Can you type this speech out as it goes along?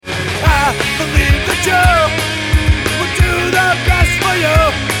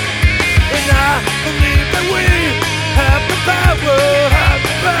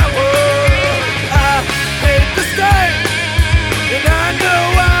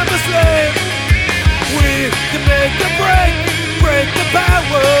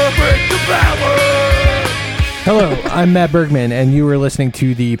Hello, I'm Matt Bergman, and you are listening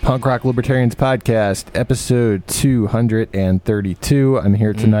to the Punk Rock Libertarians Podcast, episode 232. I'm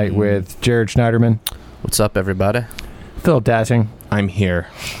here tonight with Jared Schneiderman. What's up, everybody? Philip Dashing. I'm here.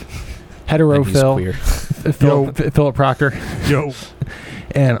 Hetero And he's Phil. queer. Philip Proctor. Yo.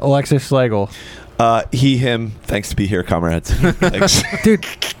 And Alexis Schlegel. He, him. Thanks to be here, comrades. Thanks. Dude,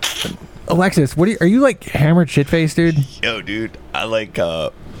 Alexis, are you like hammered shit-faced, dude? Yo, dude. I like,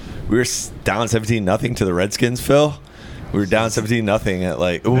 we were down 17-0 to the Redskins, Phil. We were down 17-0 at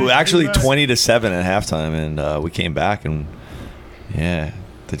like, actually 20-7 at halftime, and we came back and, yeah,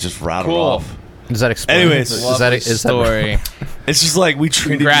 they just rattled off. Does that explain? Anyways, Is that story? It's just like we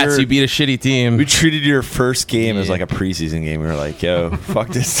treated Congrats, you beat a shitty team. We treated your first game as like a preseason game. We were like, yo, fuck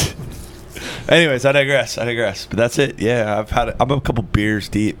this. Anyways, I digress. But that's it. Yeah, I'm a couple beers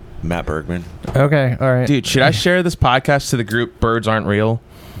deep. Matt Bergman. Okay, all right. Dude, should I share this podcast to the group Birds Aren't Real?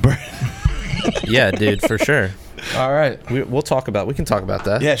 Yeah, dude, for sure. All right. We can talk about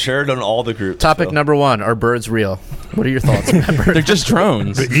that. Yeah, shared on all the groups. Topic Phil. number 1, are birds real? What are your thoughts, Matt Bergman? They're just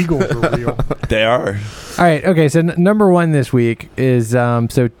drones. The Eagles are real. They are. All right, okay, so number one this week is,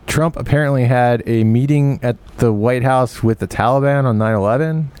 so Trump apparently had a meeting at the White House with the Taliban on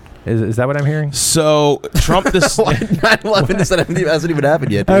 9/11. Is that what I'm hearing? So, Trump this... 9/11 hasn't even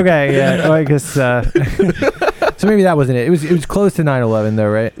happened yet, dude. Okay, yeah, well, I guess, so maybe that wasn't it. It was close to 9/11 though,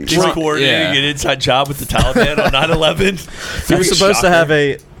 right? He's coordinating an inside job with the Taliban on 9/11. He was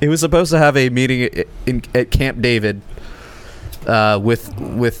supposed to have a meeting at Camp David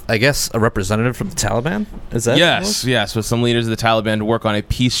with I guess a representative from the Taliban. Is that Yes, with some leaders of the Taliban to work on a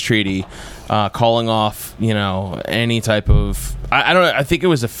peace treaty, calling off, any type of I don't know. I think it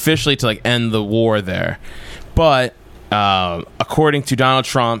was officially to like end the war there, but according to Donald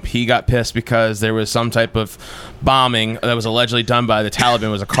Trump, he got pissed because there was some type of bombing that was allegedly done by the Taliban. It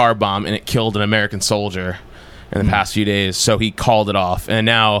was a car bomb and it killed an American soldier in the past few days. So he called it off, and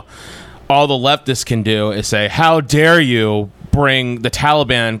now all the leftists can do is say, "How dare you bring the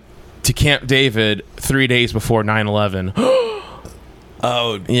Taliban to Camp David 3 days before 9/11?"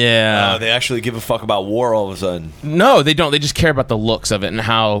 Oh, yeah. They actually give a fuck about war all of a sudden. No, they don't. They just care about the looks of it and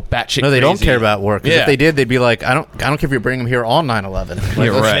how batshit. No, they don't crazy. care about war. 'Cause Yeah. if they did, they'd be like, I don't care if you bring them here on 9/11. Like,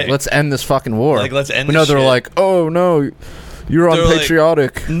 You're right. Let's end this fucking war. Like, let's end But no, this they're shit. like, oh no, you're They're like,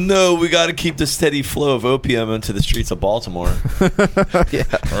 unpatriotic. No, we got to keep the steady flow of opium into the streets of Baltimore. Yeah.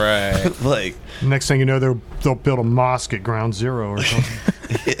 Right. Like, Next thing you know, they'll build a mosque at Ground Zero or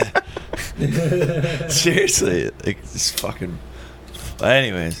something. seriously, like, it's fucking.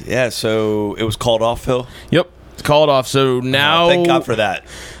 Anyways, yeah. So it was called off, Phil. Yep. It's called off. So now, Thank God for that.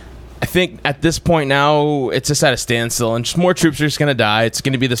 I think at this point now it's just at a standstill, and just more troops are just going to die. It's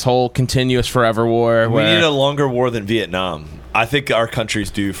going to be this whole continuous forever war. We need a longer war than Vietnam. I think our country's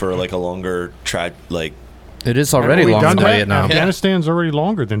due for like a longer It is already Haven't we longer done than that? Vietnam. Afghanistan's already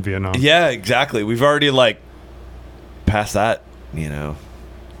longer than Vietnam. Yeah, exactly. We've already like passed that,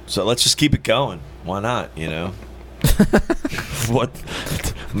 So let's just keep it going. Why not? What?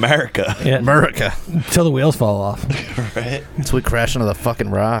 America. Yeah, America. until the wheels fall off. Right? Until we crash into the fucking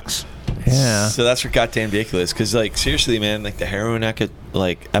rocks. Yeah. So that's goddamn ridiculous. Because, like, seriously, man, like the heroin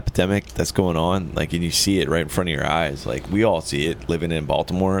epidemic that's going on, like, and you see it right in front of your eyes. Like, we all see it living in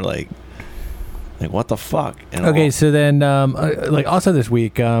Baltimore. Like what the fuck? Okay, so then, also this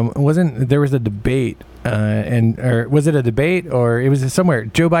week, there was a debate, or was it a debate, or it was somewhere?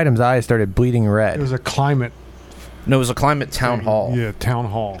 Joe Biden's eyes started bleeding red. It was a climate. No, it was a climate town hall. Yeah, town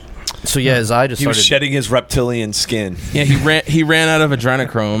hall. So yeah, his eye just he was started shedding his reptilian skin. Yeah, he ran out of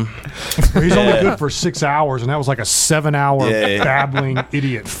adrenochrome. He's only good for 6 hours, and that was like a 7-hour babbling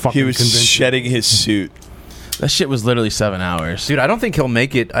idiot fucking He was convention. shedding his suit. That shit was literally 7 hours. Dude, I don't think he'll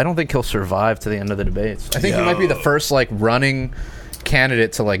make it. I don't think he'll survive to the end of the debates. I think he might be the first running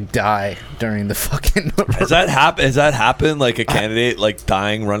candidate to die during the fucking. Has that happened? Like a candidate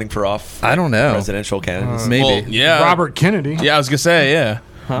dying running for off? I don't know. Presidential candidates. Maybe. Well, yeah. Robert Kennedy. Yeah, I was gonna say yeah.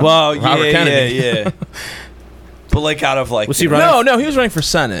 Well, Robert Kennedy. yeah. But out of Was he running? No, he was running for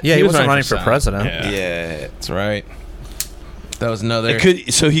Senate. Yeah, he wasn't running for Senate. president. Yeah, That's right. That was another.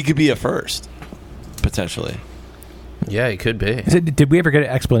 he could be a first, potentially. Yeah, he could be. Did we ever get an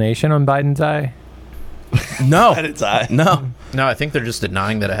explanation on Biden's eye? No. At its eye. No. No, I think they're just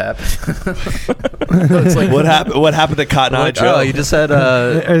denying that it happened. It's like, What happened? What happened to Cotton Eye Joe? Oh, you just had.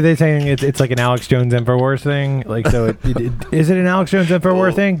 are they saying it's like an Alex Jones InfoWars thing? Like, so is it an Alex Jones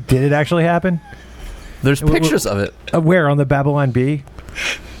InfoWars thing? Did it actually happen? There's pictures of it. Where, on the Babylon Bee?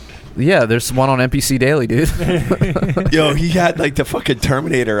 Yeah, there's one on NPC Daily, dude. Yo, he had like the fucking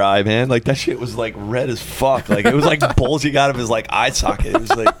Terminator eye, man. Like that shit was like red as fuck. Like it was like bulging out of his like eye socket. It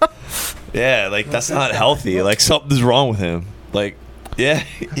was like, yeah, like that's not healthy. Like something's wrong with him. Like, yeah,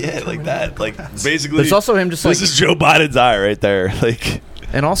 like that. Like basically, There's also him just like. this is Joe Biden's eye right there. Like,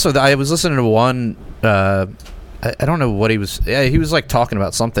 And also, I was listening to one. I don't know what he was. Yeah, he was like talking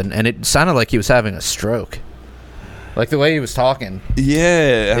about something, and it sounded like he was having a stroke. Like the way he was talking.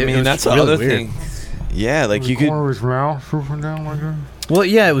 yeah, I It mean was that's the really other weird. thing. Yeah, like you could. Corner of his mouth open down like that. Well,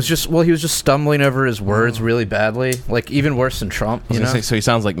 yeah, it was just. Well, he was just stumbling over his words really badly, like even worse than Trump. I was You know. gonna say, so he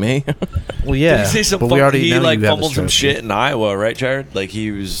sounds like me. Well, yeah, Did he say some but we already he know like you have a fumbled some stroke. shit in Iowa, right, Jared? Like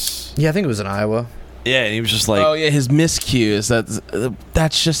he was. Yeah, I think it was in Iowa. Yeah, and he was just like, Oh yeah, his miscues.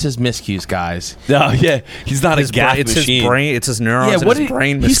 That's just his miscues, guys. no, yeah, he's not His a gaff it's machine. his brain. It's his neurons. Yeah, and what his did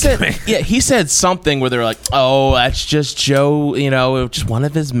brain he said? misgiving. Yeah, he said something where they're like, "Oh, that's just Joe. You know, just one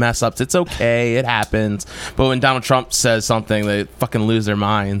of his mess ups. It's okay. It happens." But when Donald Trump says something, they fucking lose their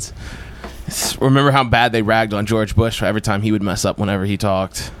minds. Remember how bad they ragged on George Bush every time he would mess up whenever he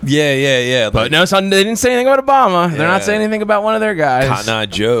talked. Yeah. But no, they didn't say anything about Obama. They're not Yeah. saying anything about one of their guys. Cotton Eye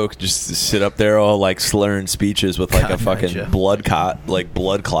Joke just to sit up there all like slurring speeches with like a Cotton Eye fucking Joe. blood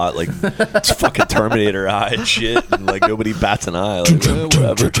clot, like it's fucking Terminator eye and shit, and like nobody bats an eye, like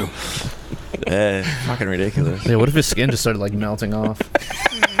whatever. Yeah, fucking ridiculous. Yeah, what if his skin just started like melting off?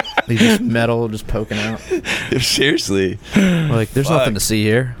 He just metal just poking out. Seriously, Like, there's Fuck. nothing to see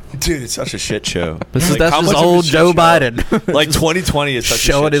here. dude, it's such a shit show. This is Like, that's how just much of a old shit Joe show? Biden Like 2020 is such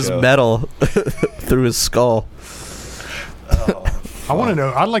showing a shit his show. metal through his skull. I want to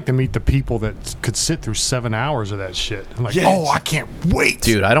know. I'd like to meet the people that could sit through 7 hours of that shit. I'm like, Yes. oh, I can't wait,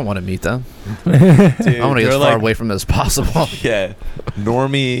 Dude, I don't want to meet them. Dude, I want to get they're as far like- away from it as possible. Yeah,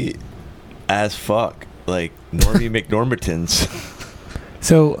 normie as fuck, like normie McNormertons.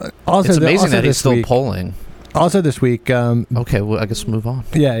 So also, It's amazing also that he's this still week, polling. Also this week, Okay, well, I guess move on.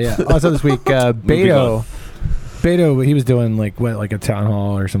 yeah. Also this week, Beto, he was doing like a town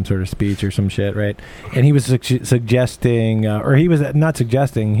hall or some sort of speech or some shit, right? And he was suggesting, or he was not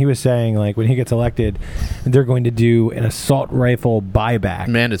suggesting, he was saying like when he gets elected, they're going to do an assault rifle buyback,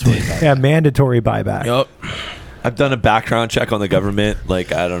 Mandatory. yeah, mandatory buyback. Yup. I've done a background check on the government.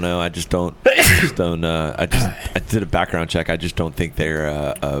 Like I don't know. I did a background check. I just don't think they're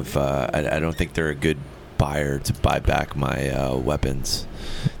I don't think they're a good buyer to buy back my weapons.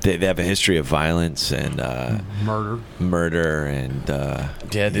 They have a history of violence and murder and Yeah,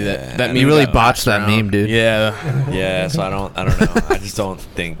 dude. That and You meme really got botched passed that around. meme, dude. Yeah. yeah. So I don't know. I just don't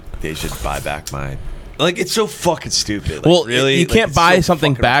think they should buy back my. Like it's so fucking stupid. Like, Well, really, you Like, can't it's buy so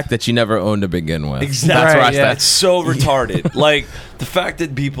something fucking back that you never owned to begin with. Exactly. That's where I Right, yeah. It's so retarded. Like the fact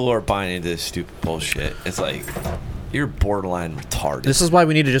that people are buying into this stupid bullshit. It's like you're borderline retarded. This is why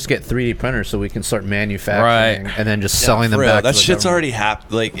we need to just get 3D printers so we can start manufacturing and then just selling them For real, back. that to the shit's government. already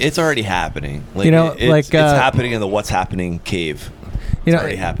Like it's already happening. Like, You know, it's, like, it's happening in the what's happening cave. You It's know,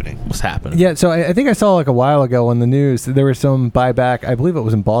 already happening. What's happening? yeah, so I think I saw like a while ago on the news that there was some buyback. I believe it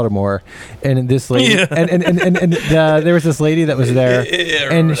was in Baltimore, and this lady, Yeah. and there was this lady that was there, Yeah, I and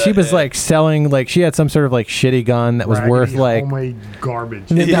remember she that, was yeah. like selling, like she had some sort of like shitty gun that was worth like homemade garbage.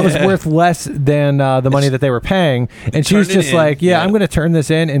 that was Yeah. worth less than the money that they were paying, and she was Turn it just in, like, yeah, yeah. I'm going to turn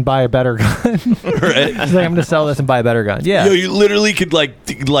this in and buy a better gun. Right. She's like, I'm going to sell this and buy a better gun. Yeah. Yo, you literally could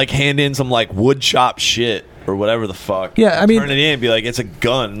like hand in some like wood shop shit or whatever the fuck. Yeah, I mean- turn it in and be like, it's a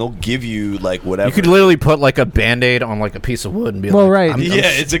gun. And they'll give you like whatever. You could literally put like a Band-Aid on like a piece of wood and be Well, like, right. I'm yeah,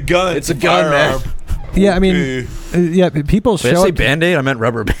 it's a gun. It's a gun, man. firearm. Yeah, I mean, yeah, people Did I show say up. Band-Aid? I meant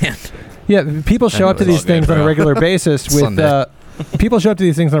rubber band. Yeah, people show up to Anyways, these all good, things on a bro. regular basis with Sunday. people show up to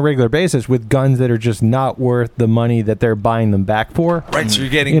these things on a regular basis with guns that are just not worth the money that they're buying them back for. Right, so you're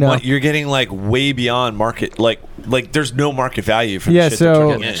getting You know. you're getting like way beyond market. Like there's no market value for Yeah, the shit they're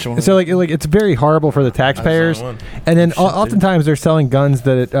so turning in. so like it's very horrible for the taxpayers, and then oftentimes they're selling guns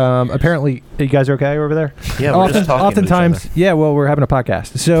that apparently you guys are okay over there. Yeah, we're just talking to each oftentimes, other. yeah, well, we're having a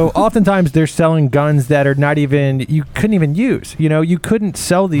podcast, so oftentimes they're selling guns that are not even you couldn't even use. You know, you couldn't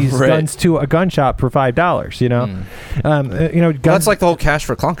sell these Right. guns to a gun shop for $5. You know, you know, guns. Well, that's like the whole cash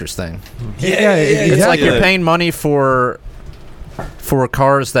for clunkers thing. Yeah, It's exactly. like you're paying money for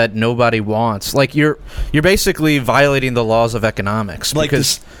cars that nobody wants. Like you're basically violating the laws of economics Like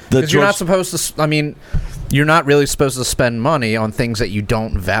because the you're not George- supposed to. I mean, you're not really supposed to spend money on things that you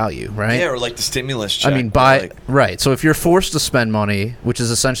don't value, right? Yeah, or like the stimulus check. I mean, buy like, right. So if you're forced to spend money, which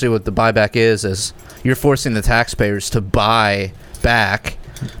is essentially what the buyback is you're forcing the taxpayers to buy back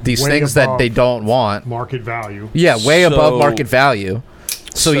these Way things that above they don't want. market value. Yeah, way above So- market value.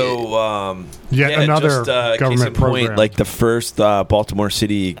 Yet another just, case government in point, program. like the first Baltimore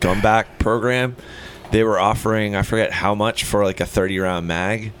City gun back program, they were offering, I forget how much for like a 30-round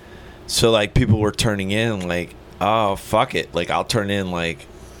mag. So like people were turning in like, oh fuck it, like I'll turn in like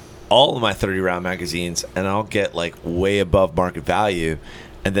all of my 30-round magazines and I'll get like way above market value.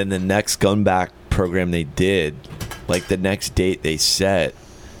 And then the next gun back program they did, like the next date they set,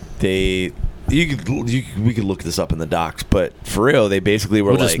 we could look this up in the docs, but for real, they basically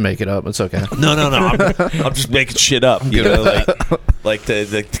were We'll like, just make it up. It's okay. no, I'm just making shit up, you know, like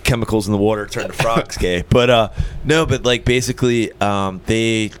the chemicals in the water turn the frogs gay. But no, but like basically,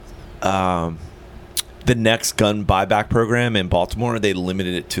 the next gun buyback program in Baltimore, they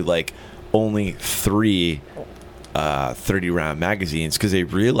limited it to like only 3 30-round magazines because they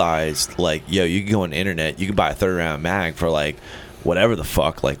realized like, yo, you can go on the internet, you can buy a 30-round mag for like whatever the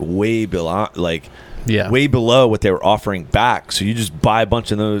fuck, like way below, like way below what they were offering back. So you just buy a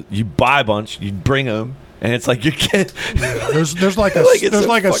bunch of those. You buy a bunch, you bring them, and it's like you get. There's like a there's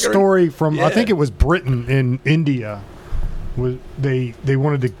like a story from I think it was Britain in India. They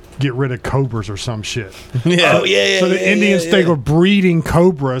wanted to get rid of cobras or some shit. Yeah. Oh, yeah. So the Indians they were breeding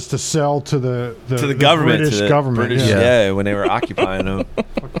cobras to sell to the government, British government. British, yeah. when they were occupying them.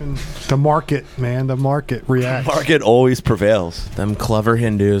 Fucking the market, man. The market reacts. The market always prevails. Them clever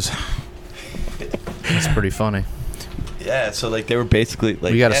Hindus. That's pretty funny. Yeah, so like they were basically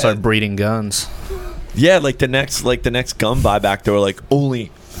like We got to start breeding guns. Yeah, like the next gun buyback, they were like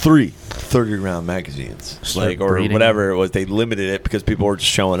only 3 30-round magazines, Start or breeding. whatever it was. They limited it because people were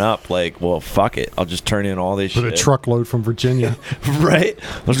just showing up. Like, well, fuck it, I'll just turn in all this With shit. a truckload from Virginia. Right?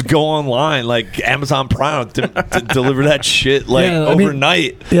 I'll just go online, like Amazon Prime, to deliver that shit like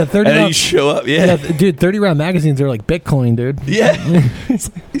overnight. Yeah, 30 and then round, you show up. Yeah, dude, 30-round magazines are like Bitcoin, dude. yeah.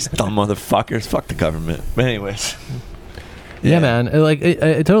 These dumb motherfuckers. Fuck the government. But anyways. Yeah, man. Like,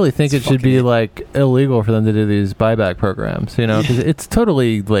 I totally think it should be like illegal for them to do these buyback programs. You know, because it's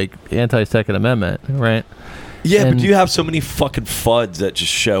totally like anti-Second Amendment, right? Yeah, And- but you have so many fucking fuds that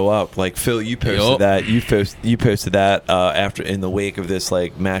just show up. Like Phil, you posted Yup. that. You posted that after in the wake of this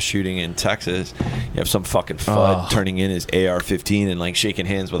like mass shooting in Texas. You have some fucking fud turning in his AR-15 and like shaking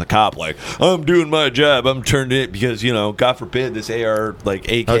hands with a cop, like I'm doing my job. I'm turning it because God forbid this AR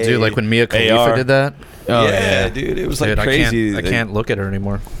like AK. Oh, dude, like when Mia Khalifa AR. did that. Oh, yeah, dude, it was like Dude, crazy. I can't look at her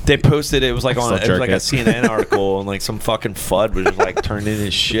anymore. They posted it was like on Still it was like a jerk it. CNN article and like some fucking fud was just like turned in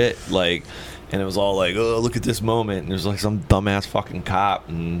his shit like, and it was all like, oh, look at this moment, and there's like some dumbass fucking cop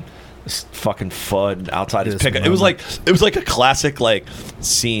and this fucking fud outside his This pickup. It was like a classic like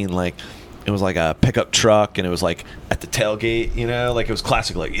scene, like it was like a pickup truck and it was like at the tailgate, like it was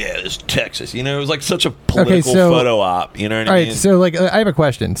classic, like this is Texas, it was like such a political photo op, you know what I mean? All right, so like I have a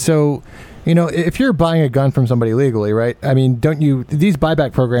question. So, if you're buying a gun from somebody legally, right? I mean, these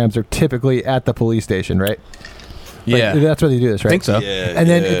buyback programs are typically at the police station, right? Like, Yeah. that's where they do this, right? I think so. Yeah, And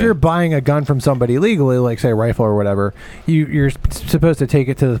then if you're buying a gun from somebody legally, like say a rifle or whatever, you're supposed to take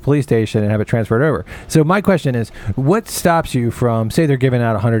it to the police station and have it transferred over. So my question is, what stops you from, say they're giving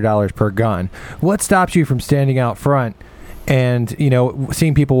out $100 per gun, what stops you from standing out front and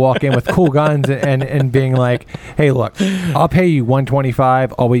seeing people walk in with cool guns and being like, hey, look, I'll pay you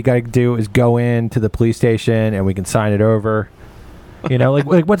 $125. All we got to do is go in to the police station and we can sign it over.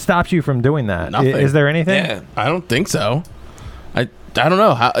 Like what stops you from doing that? Nothing. Is there anything? Yeah. I don't think so. I don't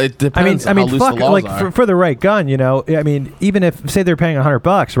know how it depends. I mean, how loose fuck, the laws like are. for the right gun, I mean, even if say they're paying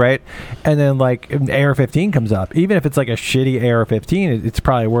 $100, right, and then like an AR-15 comes up, even if it's like a shitty AR-15, it's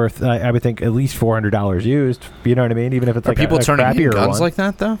probably worth, I would think, at least $400 used. You know what I mean? Even if it's Are like people a turning in crappier guns one. like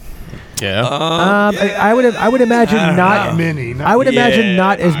that though? Yeah. I would imagine not many. I would imagine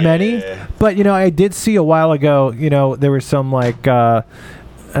not as many, yeah. but I did see a while ago. There was some like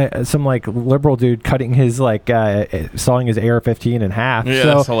liberal dude cutting his sawing his AR-15 in half. Yeah, so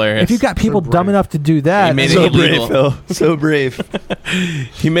that's hilarious. if you've got people So dumb brave. enough to do that, He made So it brave, illegal. Phil. So brave.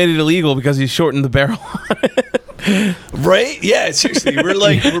 He made it illegal because he shortened the barrel. Right? Yeah, seriously.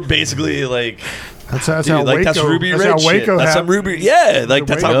 We're basically like That's dude, how like Waco. that's Ruby that's Ridge. how shit. Waco That's happened. some Ruby. Yeah, like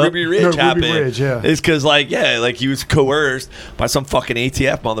that's how Waco- Ruby Ridge No, Ruby happened. Ridge, yeah. It's because like he was coerced by some fucking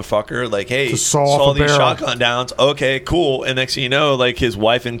ATF motherfucker. Like, hey, To saw off a these barrel. shotgun downs. Okay, cool. And next thing you know, like his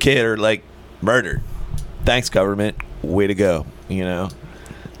wife and kid are like murdered. Thanks, government. Way to go.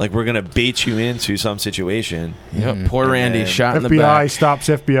 Like we're gonna bait you into some situation. Yep. Poor Randy Man. shot in the FBI back. stops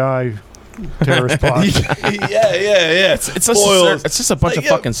FBI terrorist plot. yeah. It's just Spoils. it's just a bunch Like, of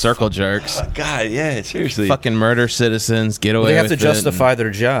fucking circle jerks. God, yeah, seriously. Fucking murder citizens, get away They have to with it, justify their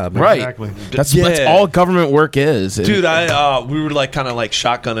job. Right. Exactly. That's Yeah. all government work is. Dude, we were like kind of like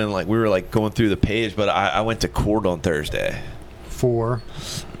shotgunning, like we were like going through the page, but I went to court on Thursday. 4.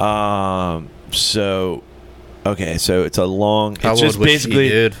 So it's a long. How It's old just was she, basically.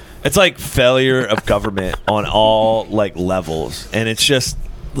 dude? It's like failure of government on all like levels, and it's just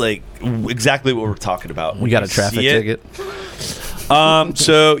like exactly what we're talking about. We got a traffic ticket.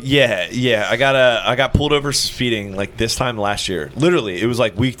 So yeah, I got pulled over for speeding like this time last year. Literally, it was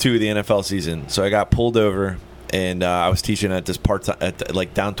like week 2 of the NFL season. So I got pulled over, and I was teaching at this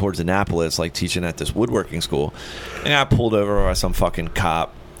like down towards Annapolis, like teaching at this woodworking school, and I got pulled over by some fucking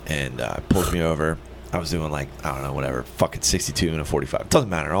cop, and pulled me over. I was doing like, I don't know, whatever, fucking 62 and a 45. It doesn't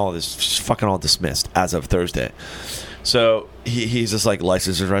matter. All this just fucking all dismissed as of Thursday. So he's just like,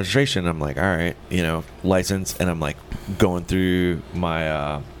 license and registration. I'm like, all right, license. And I'm like going through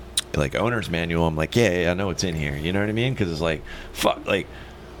my like owner's manual. I'm like, yeah, I know what's in here. You know what I mean? Because it's like, fuck, like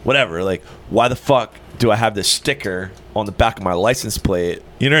whatever. Like, why the fuck do I have this sticker on the back of my license plate?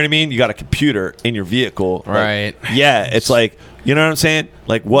 You know what I mean? You got a computer in your vehicle. Right. Like, yeah, it's like, you know what I'm saying?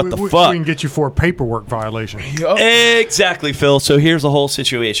 Like, what the fuck? We can get you for a paperwork violation. Exactly, Phil. So here's the whole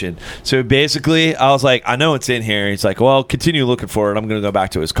situation. So basically, I was like, I know it's in here. He's like, well, continue looking for it. I'm going to go back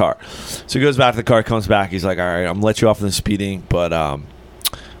to his car. So he goes back to the car, comes back. He's like, all right, I'm going to let you off on the speeding, but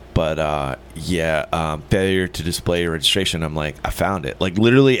failure to display your registration. I'm like, I found it. Like,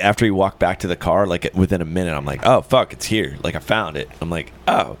 literally after he walked back to the car, like within a minute, I'm like, oh, fuck, it's here. Like, I found it. I'm like,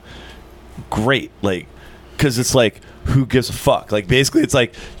 oh, great. Like, because it's like, who gives a fuck? Like, basically, it's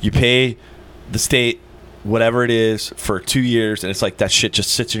like you pay the state whatever it is for 2 years, and it's like that shit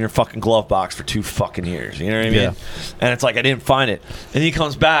just sits in your fucking glove box for 2 fucking years. You know what I mean? Yeah. And it's like, I didn't find it. And he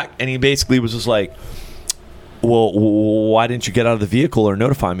comes back, and he basically was just like, well, why didn't you get out of the vehicle or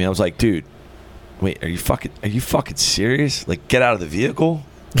notify me? I was like, dude, wait, are you fucking serious? Like, get out of the vehicle?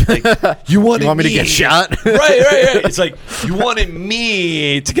 Like, you want me to get shot? Right. It's like, you wanted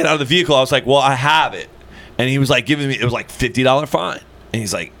me to get out of the vehicle. I was like, well, I have it. And he was like giving me, it was like $50 fine. And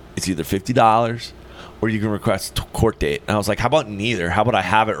he's like, it's either $50 or you can request a court date. And I was like, how about neither? How about I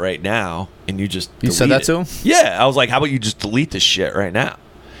have it right now and you just You said that to him? Yeah. I was like, how about you just delete this shit right now?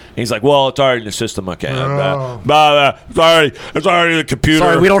 And he's like, well, it's already in the system. Okay. Oh. It's already in the computer.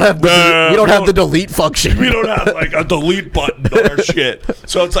 Sorry, we don't have the delete function. We don't have like a delete button on our shit.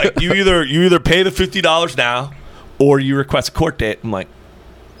 So it's like you either pay the $50 now or you request a court date. I'm like,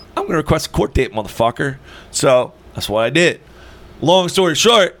 I'm going to request a court date, motherfucker. So that's what I did. Long story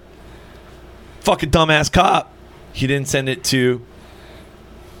short, fucking dumbass cop. He didn't send it to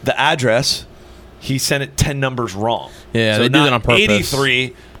the address. He sent it 10 numbers wrong. Yeah, so they do that on purpose.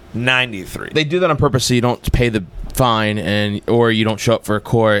 83, 93. They do that on purpose so you don't pay the fine or you don't show up for a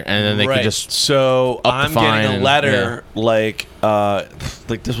court, and then they can just so up I'm the fine getting a and- letter like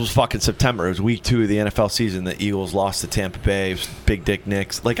this was fucking September. It was week 2 of the NFL season. The Eagles lost to Tampa Bay. It was Big Dick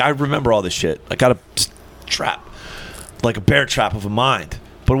Knicks. Like, I remember all this shit. I got a trap, like a bear trap of a mind.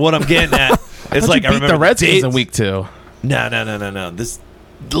 But what I'm getting at is like, you I beat remember the Redskins dates. in week 2. No. This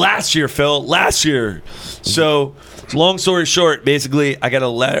last year, Phil. Last year. So, long story short, basically, I got a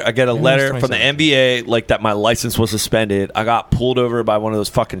letter from the NBA like that my license was suspended. I got pulled over by one of those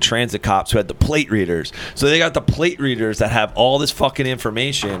fucking transit cops who had the plate readers. So they got the plate readers that have all this fucking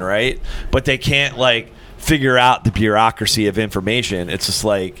information, right? But they can't like figure out the bureaucracy of information. It's just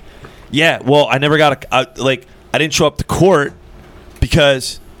like, yeah, well, I never got I didn't show up to court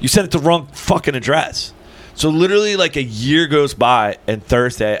because you sent it to the wrong fucking address. So literally like a year goes by, and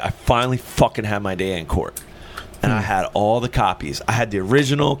Thursday I finally fucking had my day in court. And I had all the copies. I had the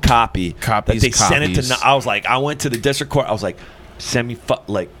original copy that they sent it to. I was like, I went to the district court. I was like, send me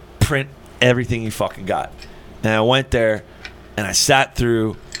print everything you fucking got. And I went there and I sat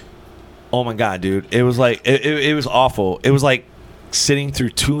through. Oh my god, dude! It was like it was awful. It was like sitting through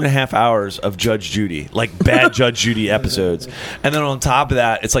 2.5 hours of Judge Judy, like bad Judge Judy episodes. And then on top of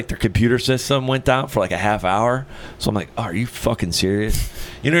that, it's like their computer system went down for like a half hour. So I'm like, oh, are you fucking serious?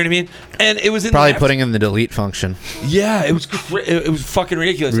 You know what I mean? And it was in Probably putting in the delete function. Yeah, it was it was fucking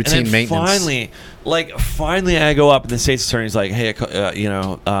ridiculous. Routine and then maintenance. Finally, I go up and the state's attorney's like, hey,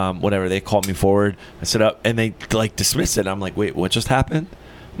 whatever. They called me forward. I sit up and they like dismissed it. I'm like, wait, what just happened?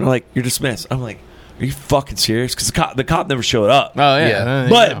 And they're like, you're dismissed. I'm like, are you fucking serious? Because the cop never showed up. Oh, yeah.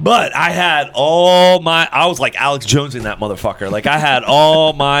 But I had I was like Alex Jones in that motherfucker. Like, I had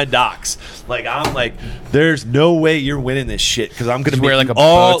all my docs. Like, I'm like, there's no way you're winning this shit because I'm going to wear like a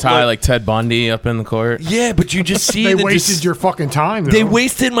bow tie like Ted Bundy up in the court. Yeah, but you just see They wasted your fucking time, though. They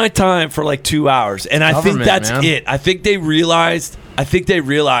wasted my time for like 2 hours. And I think that's it. I think they realized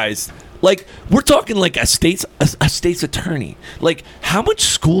like, we're talking like a state's attorney. Like, how much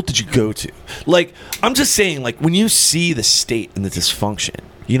school did you go to? Like, I'm just saying, like, when you see the state and the dysfunction,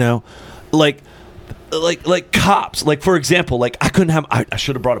 you know, like, like cops. Like, for example, like I couldn't have. I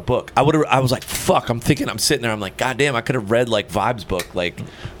should have brought a book. I was like, fuck. I'm thinking. I'm sitting there. I'm like, God damn. I could have read like Vibe's book like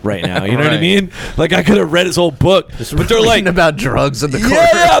right now. You know what I mean? Like I could have read his whole book. But they're like about drugs in the courtroom.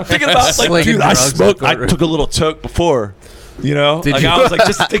 yeah. I'm thinking about like, Slinging dude. I drugs in the smoked. I courtroom. took a little toke before. You know, Did like you? I was like,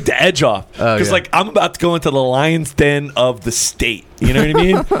 just to take the edge off, Oh, because yeah. like I'm about to go into the lion's den of the state. You know what I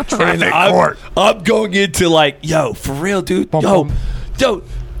mean? And I'm going into like, yo, for real, dude. Yo,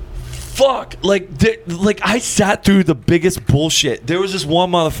 fuck. Like, I sat through the biggest bullshit. There was this one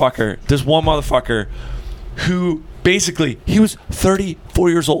motherfucker who basically, he was 34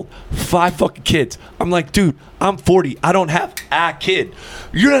 years old, 5 fucking kids. I'm like, dude, I'm 40. I don't have a kid.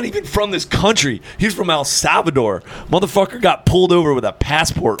 You're not even from this country. He's from El Salvador. Motherfucker got pulled over with a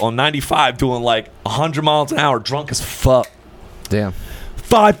passport on 95 doing like 100 miles an hour, drunk as fuck. Damn.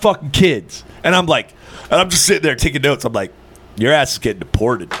 5 fucking kids. And I'm like, and I'm just sitting there taking notes. I'm like, your ass is getting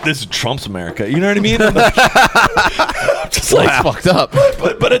deported. This is Trump's America. You know what I mean? I'm like, I'm just like, That's fucked up.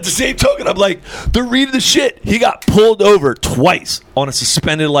 but at the same token, I'm like, they're reading the shit. He got pulled over twice on a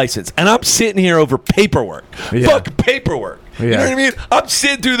suspended license. And I'm sitting here over paperwork. Yeah. Fucking paperwork. You know Yeah. what I mean? I'm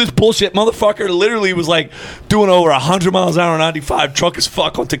sitting through this bullshit. Motherfucker literally was like doing over 100 miles an hour on 95, drunk as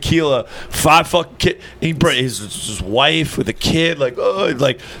fuck on tequila, 5 fucking kids. His wife with a kid, like, oh,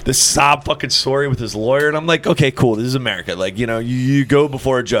 like this sob fucking story with his lawyer. And I'm like, okay, cool. This is America. Like, you know, you go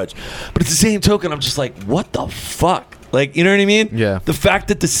before a judge. But at the same token, I'm just like, what the fuck? Like, you know what I mean? Yeah. The fact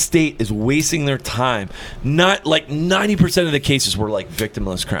that the state is wasting their time, not like 90% of the cases were like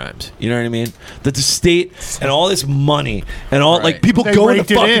victimless crimes. You know what I mean? That the state and all this money and all, like, people They going raked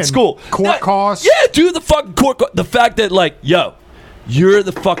to it fucking in. school. Court costs. Yeah, dude, the fucking the fact that, like, yo, you're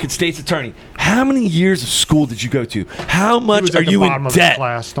the fucking state's attorney. How many years of school did you go to? How much was are at the you in bottom of the debt?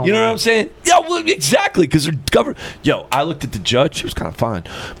 class, don't You know what worry. I'm saying? Yeah, well, exactly, because they're government. Yo, I looked at the judge. She was kind of fine,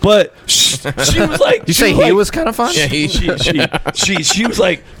 but she was like, You say he was kind of fun? yeah, she was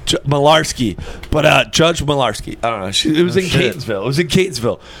like Malarski, but Judge Malarski. I don't know. It was in shit. Catonsville. It was in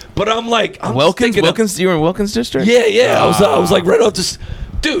Catonsville. But I'm like, I'm just thinking of- You were in Wilkins District? yeah. I was like right off this,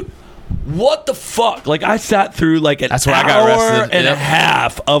 dude. What the fuck? Like I sat through like an That's where I hour got arrested. and a Yep.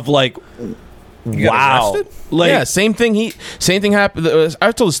 half of like, wow. arrested? Like, Yeah, same thing happened.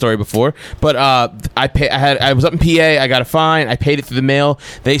 I've told the story before, but I was up in PA. I got a fine. I paid it through the mail.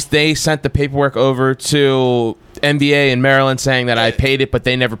 They sent the paperwork over to MBA in Maryland saying that I paid it, but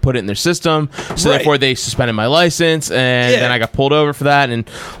they never put it in their system. So Right. therefore, they suspended my license, and Yeah. then I got pulled over for that. And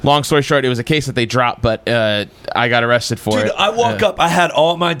long story short, it was a case that they dropped, but I got arrested for dude, it. I woke up. I had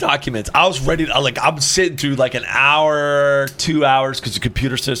all my documents. I was ready to I'm sitting through like an hour, 2 hours because the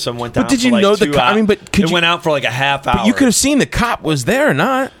computer system went down. But did for you like know the 2 I mean, hours. but could it you- went out for like a half hour. But you could have seen the cop was there or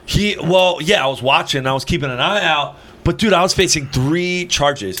not. Well, yeah, I was watching. I was keeping an eye out. But, dude, I was facing 3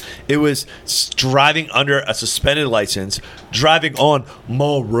 charges. It was driving under a suspended license, driving on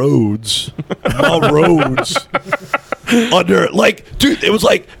mall roads, under, like, dude, it was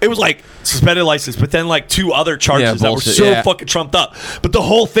like suspended license, but then, like, 2 other charges that were bullshit, so yeah. fucking trumped up. But the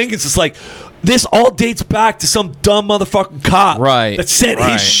whole thing is just like, this all dates back to some dumb motherfucking cop Right, that sent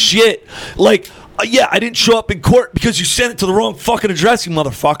right. his shit. Like, yeah, I didn't show up in court because you sent it to the wrong fucking address, you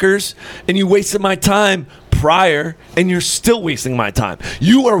motherfuckers. And you wasted my time prior, and you're still wasting my time.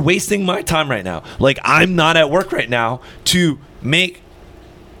 You are wasting my time right now. Like, I'm not at work right now to make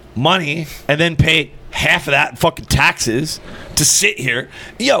money and then pay half of that in fucking taxes to sit here.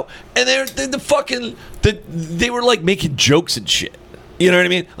 Yo, and they were like making jokes and shit. You know what I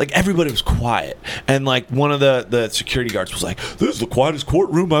mean? Like, everybody was quiet. And, like, one of the security guards was like, this is the quietest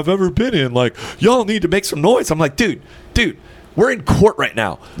courtroom I've ever been in. Like, y'all need to make some noise. I'm like, dude, we're in court right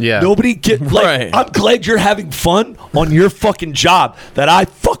now. Yeah. Nobody get, like, Right. I'm glad you're having fun on your fucking job that I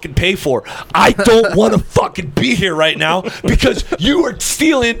fucking pay for. I don't want to fucking be here right now because you are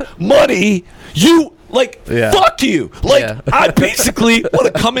stealing money. Yeah. Fuck you. Like, Yeah. I basically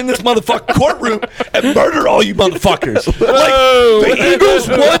want to come in this motherfucking courtroom and murder all you motherfuckers. Like,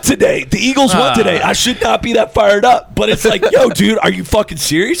 the Eagles won today. I should not be that fired up. But it's like, yo, dude, are you fucking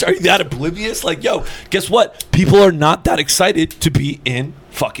serious? Are you that oblivious? Like, yo, guess what? People are not that excited to be in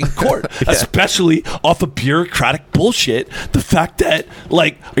fucking court, especially off of bureaucratic bullshit. The fact that,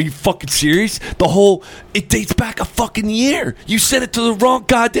 like, are you fucking serious? It dates back a fucking year. You sent it to the wrong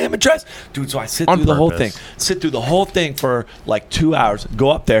goddamn address, dude. So I sit On through the whole purpose. thing for like 2 hours, go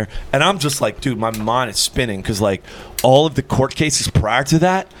up there, and I'm just like, dude, my mind is spinning because, like, all of the court cases prior to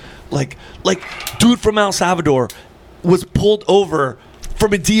that, like dude from El Salvador was pulled over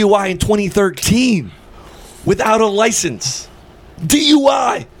from a DUI in 2013 without a license.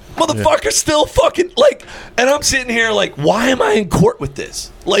 DUI. Motherfucker still fucking, like, and I'm sitting here like, why am I in court with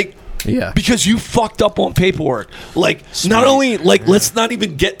this? Like, Yeah. Because you fucked up on paperwork. Like, not only, like, let's not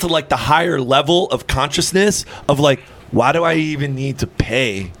even get to, like, the higher level of consciousness of, like, why do I even need to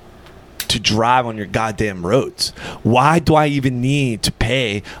pay to drive on your goddamn roads? Why do I even need to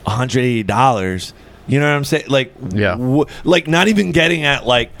pay $180? You know what I'm saying? Like, Yeah. like, not even getting at,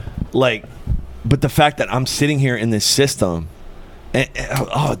 like, but the fact that I'm sitting here in this system, and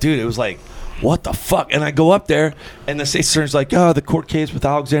oh, dude, it was like, what the fuck? And I go up there, and the state's attorney's like, oh, the court case with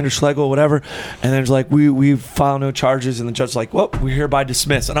Alexander Schlegel, whatever. And then it's like, we file no charges, and the judge's like, well, we hereby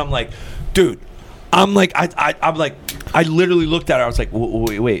dismiss. And I'm like, dude, I'm like, I literally looked at her. I was like,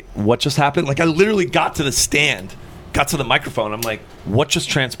 wait, what just happened? Like, I literally got to the stand, got to the microphone. I'm like, what just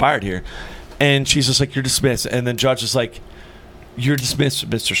transpired here? And she's just like, you're dismissed. And then judge is like, you're dismissed,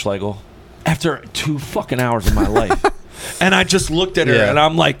 Mr. Schlegel, after 2 fucking hours of my life. And I just looked at her, and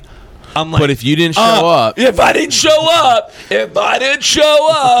I'm like, but if you didn't show up, if I didn't show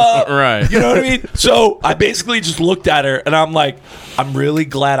up, right? You know what I mean? So I basically just looked at her, and I'm like, I'm really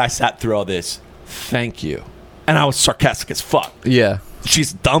glad I sat through all this. Thank you. And I was sarcastic as fuck. Yeah.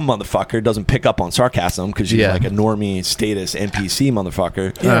 She's a dumb motherfucker, doesn't pick up on sarcasm because she's Yeah. like a normie status NPC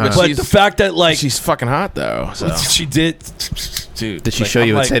motherfucker. Yeah, but but she's- the fact that, like, She's fucking hot though. So. she did, dude. Did she like, show I'm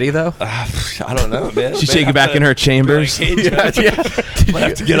you like, a titty though? I don't know, man. She take you back in her chambers. Might have to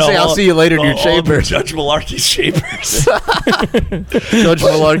You get say, I'll see you later in your all chamber. Judge Malarkey's chambers. Judge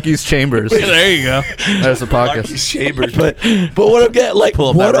Malarkey's chambers. There you go. There's the podcast. Malarkey's chambers. But what I'm getting, like, Pull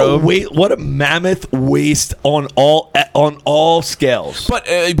up what that a robe. what a mammoth waste on all scales. But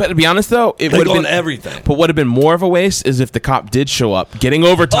to be honest though, it Like, would have on been everything. But would have been more of a waste is if the cop did show up, getting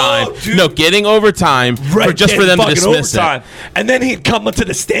overtime. Oh, dude. No, getting overtime for just for getting them to fucking dismiss overtime. And then he'd come up to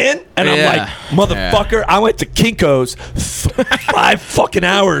the stand, and I'm Yeah. like, motherfucker, I went to Kinko's 5 fucking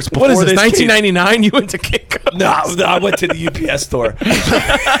hours it. before What is this? this case. 1999? You went to Kinko's? No, I went to the UPS store.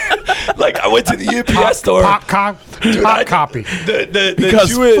 Like, I went to the UPS store. Hot copy.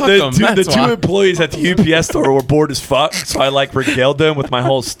 Because fuck 'em, the that's two why. employees at the UPS store were bored as fuck, so I like regaled them with my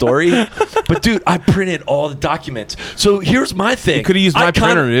whole story. But dude, I printed all the documents. So here's my thing. You could have used I my kinda-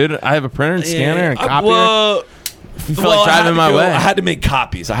 printer, dude. I have a printer and scanner and copier. Well, You felt like I had driving to my go- way. I had to make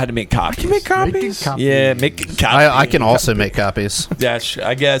copies. Making copies. Yeah, making copies. I can also make copies. Yeah,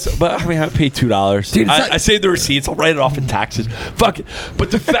 I guess. But I mean, I paid $2. Dude, it's I saved the receipts. I'll write it off in taxes. Fuck it.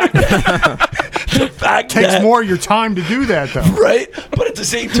 But the fact that Takes more of your time to do that, though. right? But at the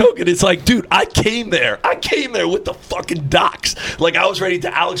same token, it's like, dude, I came there with the fucking docs. Like, I was ready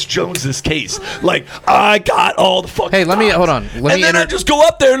to Alex Jones this case. Like, I got all the fucking Hey, let me- docs. hold on. Let and me then I inter- just go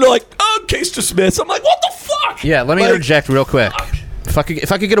up there and they're like, oh, case dismissed. I'm like, what the fuck? Yeah, let me Like, interject real quick. If I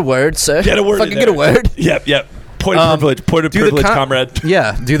could get a word, sir. Get a word If I in could get a there. word. Yep. Point of privilege. Point of do the privilege, cop- comrade.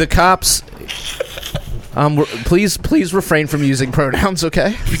 Yeah. Do the cops? Please refrain from using pronouns.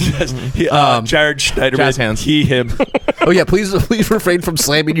 Okay. Jared Schneiderman. Jazz hands. He, him. Oh yeah. Please refrain from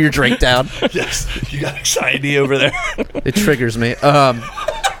slamming your drink down. Yes. You got anxiety over there. It triggers me.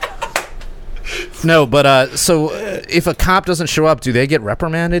 No, but so if a cop doesn't show up, do they get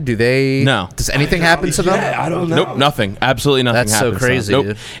reprimanded? Do they? No. Does anything happen to them? Yeah, I don't know. Nope, nothing. Absolutely nothing. That's so happens to them. crazy, Nope.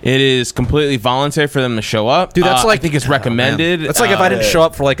 dude. It is completely voluntary for them to show up. Dude, that's I like- think it's recommended. That's like if I didn't show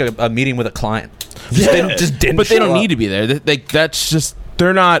up for like a meeting with a client. Just didn't. But they don't show need up. to be there. That's just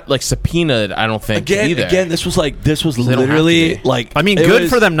they're not like subpoenaed. I don't think either. Again, this was don't have to literally be. like. I mean, it good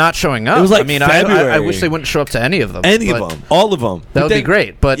was for them not showing up. it was like I mean, I February. wish they wouldn't show up to any of them. Any but of them, all of them. That would be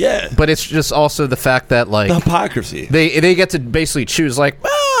great. But yeah. but it's just also the fact that like The hypocrisy. they get to basically choose like,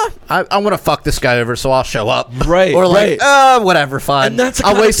 I want to fuck this guy over, so I'll show up. Right, Or like, whatever, fine. And that's the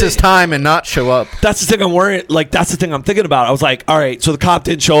I'll kind of waste his thing- time and not show up. That's the thing I'm worried. Like, that's the thing I'm thinking about. I was like, all right, so the cop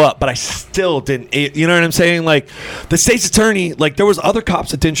didn't show up, but I still didn't. You know what I'm saying? Like, the state's attorney, like, there was other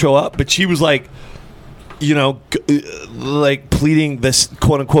cops that didn't show up, but she was like, you know, like pleading this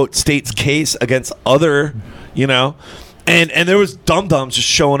quote unquote state's case against other, you know. And there was dum-dums just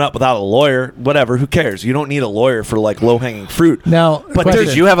showing up without a lawyer. Whatever, who cares? You don't need a lawyer for like low-hanging fruit. Now, But question.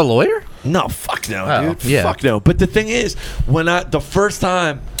 Did you have a lawyer? No, fuck no, Oh, dude. yeah. Fuck no. But the thing is, when the first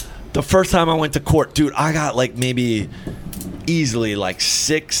time I went to court, dude, I got like maybe easily like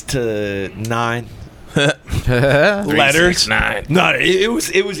 6 to 9 letters. 6, 9. No, it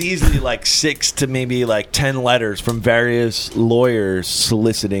was easily like 6 to maybe like 10 letters from various lawyers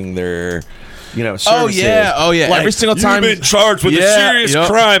soliciting their, you know, services. Oh yeah. Like, Every single time you've been charged with a Yeah, serious yep.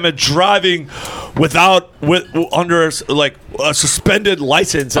 crime of driving under like a suspended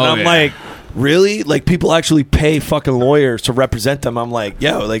license, and Oh, I'm yeah. like, really? Like, people actually pay fucking lawyers to represent them. I'm like,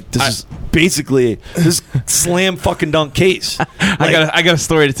 yo, like, this is basically this slam fucking dunk case. Like, I got a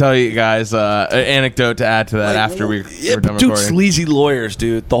story to tell you guys, an anecdote to add to that after we're done dude, recording. sleazy lawyers,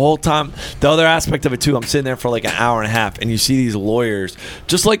 dude. The whole time, the other aspect of it too, I'm sitting there for like an hour and a half, and you see these lawyers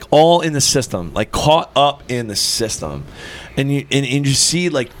just like all in the system, like caught up in the system, and you see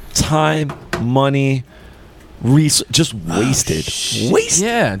like time, money, just wasted.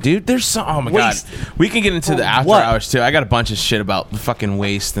 Yeah, dude. There's so. Oh my Waste. god. We can get into the after what? hours too. I got a bunch of shit about the fucking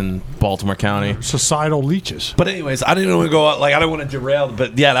waste in Baltimore County. Societal leeches. But anyways, I didn't want to go out, like, I didn't want to derail,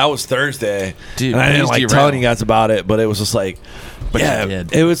 but yeah, that was Thursday, Dude, and I didn't please like derail. telling you guys about it, but it was just like, But yeah, you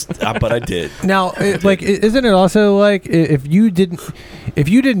did. it was, but I did. Now, isn't it also like if you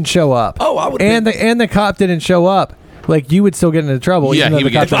didn't show up? Oh, I would. And the cop didn't show up. Like, you would still get into trouble. Yeah, even though he the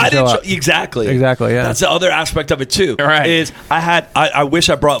would get cop in didn't show up. Exactly. Yeah. That's the other aspect of it too. Right. Is I wish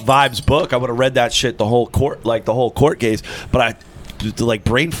I brought Vibes' book. I would have read that shit the whole court case. But I like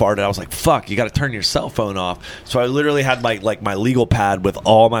brain farted. I was like, fuck, you got to turn your cell phone off. So I literally had my legal pad with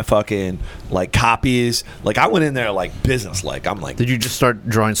all my fucking like copies. Like, I went in there like business. Like, I'm like, Did you just start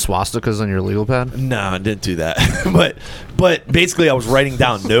drawing swastikas on your legal pad? no, I didn't do that. but basically, I was writing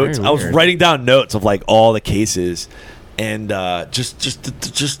down notes. very I was weird. writing down notes of like all the cases, and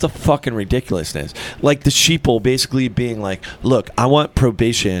just the fucking ridiculousness. Like the sheeple basically being like, "Look, I want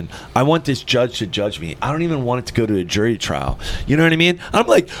probation. I want this judge to judge me. I don't even want it to go to a jury trial." You know what I mean? I'm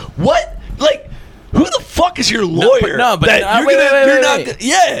like, what? Like, who the fuck is your lawyer? But that you're not. wait.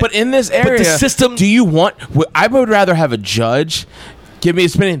 Yeah, But in this area, the system. do you want? I would rather have a judge give me a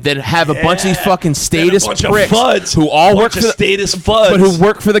spinning than have a bunch of these fucking status bunch of pricks fuds, who all work bunch for of the status fuds, but who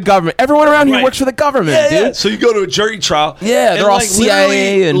work for the government. Everyone around here Right. works for the government, Yeah, dude. yeah. So you go to a jury trial. Yeah, they're all like,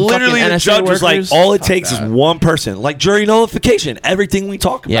 CIA and literally fucking the NSA judge was like, workers. all it Fuck takes that. is one person, like jury nullification. Everything we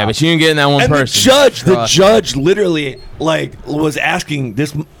talk about. Yeah, but you didn't get in that one and person. the judge literally like was asking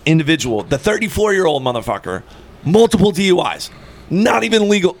this individual, the 34-year-old motherfucker, multiple DUIs. Not even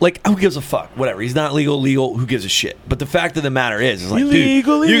legal. Like, who gives a fuck? Whatever. He's not legal. Who gives a shit? But the fact of the matter is like,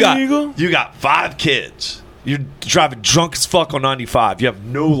 Illegal, dude, illegal. you got 5 kids. You're driving drunk as fuck on 95. You have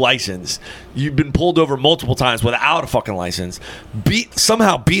no license. You've been pulled over multiple times without a fucking license.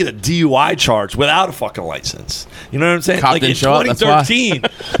 Somehow beat a DUI charge without a fucking license. You know what I'm saying? Cop like didn't in show up, that's why.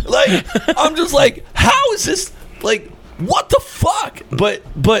 2013. Like, I'm just like, how is this? Like, what the fuck? But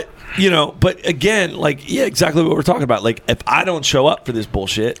again, like, yeah, exactly what we're talking about. Like, if I don't show up for this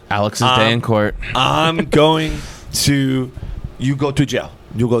bullshit, Alex's day in court. I'm going to. You go to jail.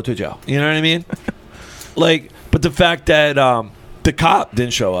 You'll go to jail. You know what I mean? Like, but the fact that the cop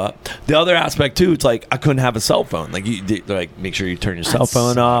didn't show up. The other aspect too, it's like I couldn't have a cell phone. Like, they're like, make sure you turn your cell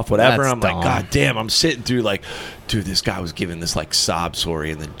phone off, whatever. that's I'm like, dumb. God damn! I'm sitting through like, dude, this guy was giving this like sob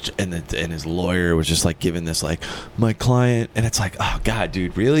story, and his lawyer was just like giving this like, my client, and it's like, oh God,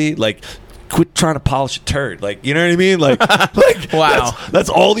 dude, really? Like, quit trying to polish a turd. Like, you know what I mean? Like Wow. That's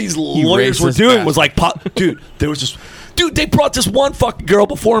all these lawyers were racist doing was like, dude, there was just, dude, they brought this one fucking girl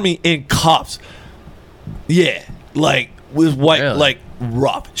before me in cuffs. Yeah, like, was white, Really? like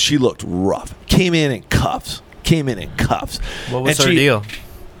rough. She looked rough. Came in cuffs. What was And her deal?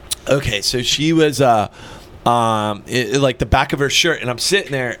 Okay, so she was like the back of her shirt, and I'm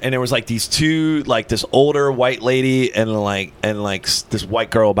sitting there, and there was like these two, like this older white lady and this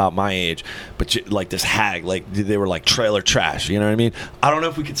white girl about my age, but like this hag, like they were like trailer trash. You know what I mean? I don't know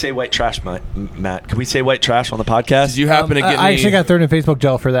if we could say white trash, Matt. Can we say white trash on the podcast? Did you happen to get I any? actually got thrown in Facebook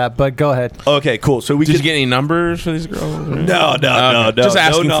jail for that, but go ahead. Okay, cool. So we Did could you get any numbers for these girls? no. Just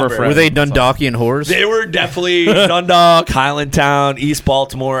asking no for a number. friend. Were they Dundakian whores? They were definitely Dundalk, Highlandtown, East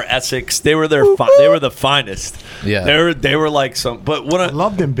Baltimore, Essex. They were they were the finest. Yeah. they were like some. But what I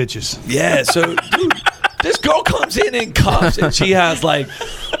love them bitches. yeah. So dude, this girl comes in cuffs, and she has like.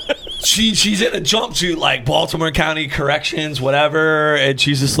 She's in a jumpsuit, like Baltimore County Corrections, whatever, and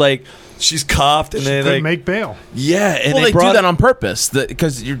she's just like, she's cuffed, and then Couldn't like, make bail. yeah, and Well, they brought do that on purpose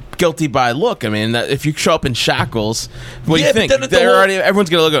because you're guilty by look. I mean, if you show up in shackles, what do Yeah, you but think? then the They're whole- already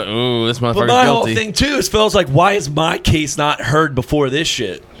everyone's gonna look at, ooh, this But motherfucker's my whole guilty. thing too is feels like, why is my case not heard before this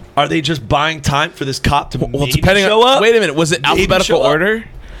shit? Are they just buying time for this cop to Well, maybe depending show on. up? Wait a minute, was it Maybe alphabetical show up? order?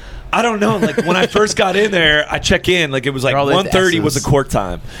 I don't know. Like, when I first got in there, I check in. Like, it was like They're all the 1:30 was the S's. court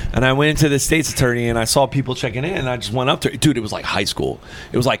time, and I went into the state's attorney, and I saw people checking in, and I just went up to her. Dude, it was like high school.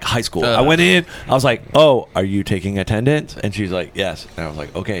 It was like high school. I went in. I was like, "Oh, are you taking attendance?" And she's like, "Yes." And I was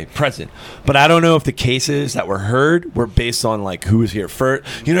like, "Okay, present." But I don't know if the cases that were heard were based on like who was here first.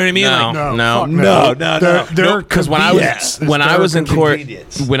 You know what I mean? No. Like, fuck No. They're Because when I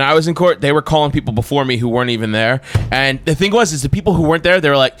was in court, they were calling people before me who weren't even there. And the thing was, is the people who weren't there, they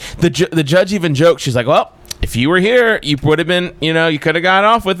were like, the judge even joked. She's like, well, if you were here, you would have been, you could have got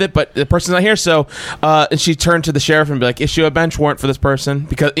off with it, but the person's not here. So, and she turned to the sheriff and be like, issue a bench warrant for this person.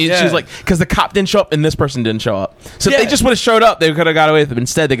 Because she's like, because the cop didn't show up and this person didn't show up. So if they just would have showed up, they could have got away with it. But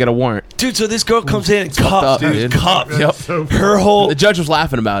instead, they get a warrant. Dude, so this girl comes in and fucked cuffs, up, dude. dude. Cuffs. Yep. So Her whole The judge was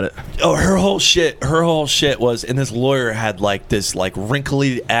laughing about it. her whole shit was, and this lawyer had like this like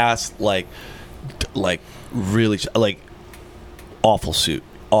wrinkly ass like really like awful suit,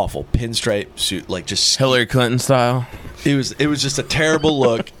 awful pinstripe suit, like just Hillary Clinton style. It was just a terrible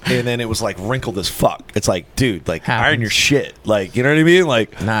look, and then it was like wrinkled as fuck. It's like, dude, like Happens. iron your shit, like, you know what I mean,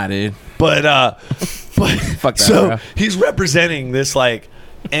 like. Nah, dude. But Fuck that, so bro. he's representing this like,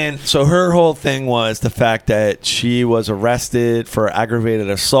 and so her whole thing was the fact that she was arrested for aggravated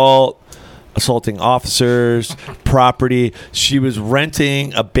assault, assaulting officers, property. She was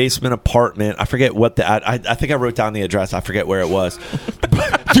renting a basement apartment. I forget what I think I wrote down the address. I forget where it was.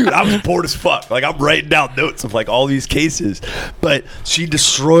 Dude, I was bored as fuck. Like, I'm writing down notes of like all these cases. But she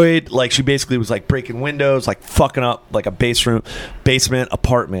destroyed, like, she basically was like breaking windows, like fucking up like a basement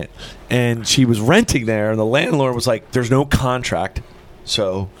apartment. And she was renting there, and the landlord was like, there's no contract.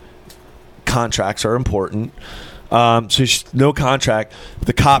 So contracts are important. So no contract.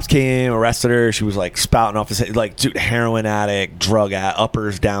 The cops came, arrested her. She was like spouting off his, like, dude, heroin addict, drug addict,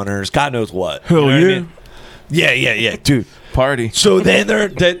 uppers, downers, God knows what. Hell You know what I yeah. mean? Yeah, dude. Party. So then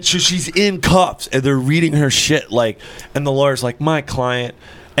so she's in cuffs and they're reading her shit, like, and the lawyer's like, my client.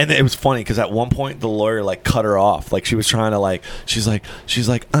 And it was funny because at one point the lawyer like cut her off, like she was trying to like, she's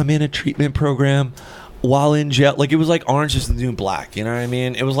like, I'm in a treatment program while in jail. Like, it was like Orange is the New Black, you know what I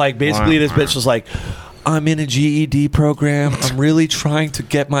mean? It was like basically this bitch was like, I'm in a GED program. I'm really trying to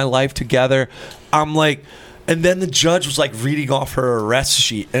get my life together. I'm like, and then the judge was like reading off her arrest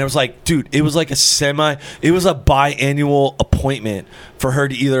sheet, and it was like, dude, it was like it was a biannual appointment for her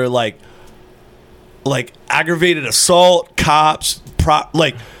to either like aggravated assault, cops,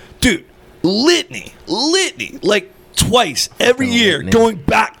 like, dude, litany, like twice every year, litany. going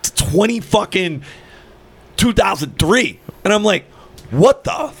back to 2003, and I'm like, what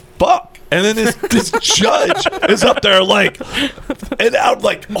the fuck? And then this judge is up there like, and I'm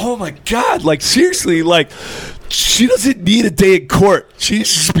like, oh my God, like, seriously, like, she doesn't need a day in court. She needs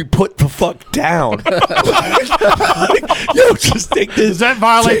to just be put the fuck down. Like, yo, just take this. Does that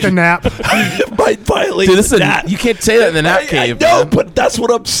violate the nap? It might violate Dude, this the is nap. you can't say that in the nap cave. I know, man. but that's what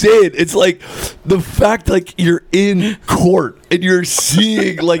I'm saying. It's like the fact, like, you're in court and you're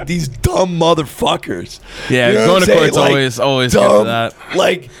seeing like these dumb motherfuckers. Yeah, You know going what to I'm court's saying? always good dumb, for that.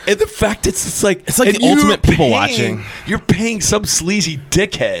 Like, and the fact it's like It's like and the ultimate you're people paying- watching. You're paying some sleazy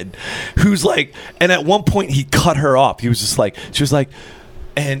dickhead who's like, and at one point he cut her off. He was just like, she was like.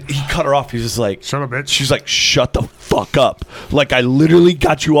 And he cut her off. He was just like, Son of a bitch. She's like, shut the fuck up. Like, I literally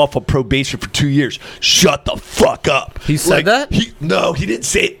got you off of probation for 2 years. Shut the fuck up. He said Like, that? No, he didn't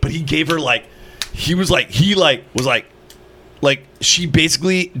say it, but he gave her like, he was like, she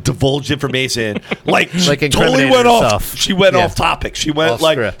basically divulged information. Like she Like totally incriminated went off. herself. She went Yeah. off topic. She went Off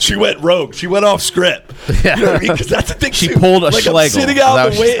like, script. she went rogue. She went off script. Yeah. You know what I mean? Because that's the thing. She too. pulled a like, I'm Schlegel. sitting Is out that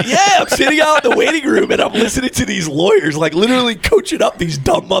in the what she- I'm sitting out in the waiting room and I'm listening to these lawyers like literally coaching up these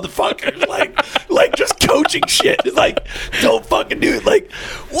dumb motherfuckers, like just coaching shit. It's like, don't fucking do it. Like,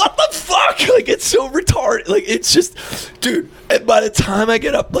 what the fuck? Like, it's so retarded. Like, it's just, dude. And by the time I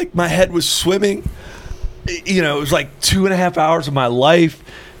get up, like, my head was swimming. You know, it was like 2.5 hours of my life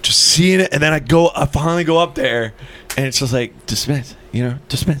just seeing it, and then I finally go up there, and it's just like, dismiss.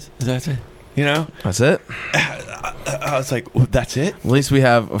 That's it. You know, That's it. I was like, well, that's it. At least we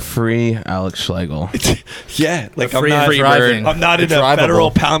have a free Alex Schlegel. Yeah, like Free and free driving. I'm not in a Drivable. federal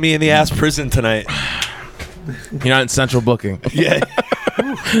pound me in the ass prison tonight. You're not in central booking. Yeah,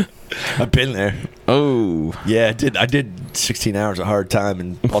 I've been there. Oh, Yeah, I did 16 hours of hard time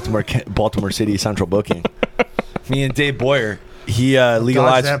in Baltimore City Central Booking. Me and Dave Boyer, he Dodge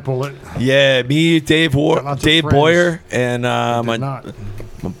legalized. that bullet. Yeah, me, Dave Got lots of friends. Boyer, and Did my not.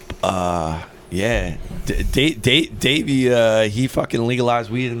 yeah, Davey, he fucking legalized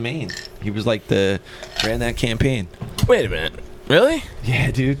weed in Maine. He was like ran that campaign. wait a minute. Really?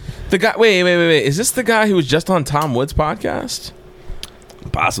 Yeah, dude. The guy? Wait. Is this the guy who was just on Tom Woods' podcast?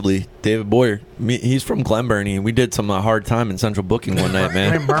 Possibly David Boyer. He's from Glen Burnie. We did some hard time in Central Booking one night,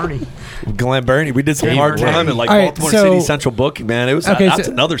 man. And Bernie. Glen Burnie. We did some Dave hard Boyer. time in like All right, Baltimore so- City Central Booking, man. It was Okay, that's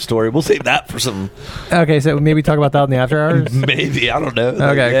so- another story. We'll save that for some Okay, so maybe talk about that in the after hours. maybe. I don't know.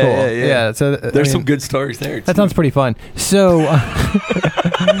 Okay, Yeah, cool. Yeah. So There's some good stories there. That too. sounds pretty fun. So,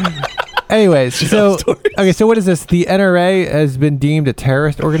 Anyways, so what is this? The NRA has been deemed a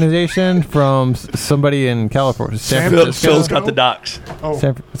terrorist organization from somebody in California, San Francisco. Phil's got the docs. Oh,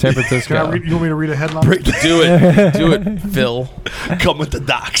 San Francisco. can I read, you want me to read a headline? Do it, Phil. Come with the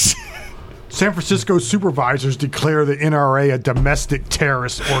docs. San Francisco supervisors declare the NRA a domestic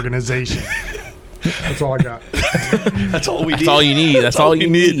terrorist organization. That's all I got. That's all we need. That's all you need. That's all you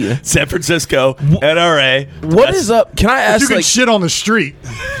need. San Francisco, NRA. What is up? Can I ask? You can Like, shit on the street.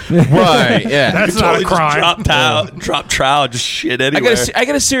 right? Yeah. That's not a crime. Drop trowel, just shit anywhere. I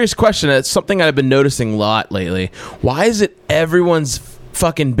got a serious question. It's something I've been noticing a lot lately. Why is it everyone's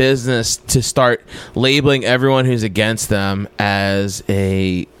fucking business to start labeling everyone who's against them as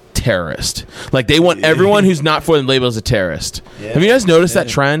a terrorist? Like they want everyone who's not for them labeled as a terrorist. Have you guys noticed that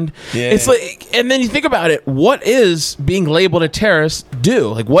trend? It's like, and then you think about it, what is being labeled a terrorist do?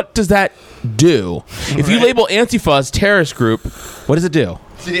 Like what does that do? If you label Antifa as terrorist group, what does it do?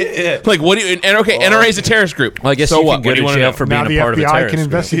 Like what do you, and okay, NRA is a terrorist group. Well, I guess so you what? can go What do to you wanna jail know? for Now being the a part of a FBI terrorist can group.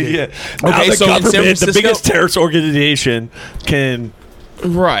 investigate. Now Okay, the so in San government, the Francisco- biggest terrorist organization, can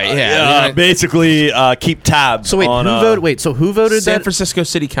Right, yeah. basically keep tabs. So wait, on, who voted? Wait, so who voted San that? Francisco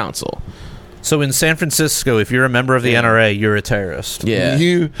City Council. So in San Francisco, if you're a member of the NRA, you're a terrorist.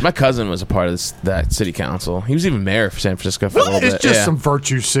 Yeah, my cousin was a part of that city council. He was even mayor for San Francisco for a little bit. It's just yeah. some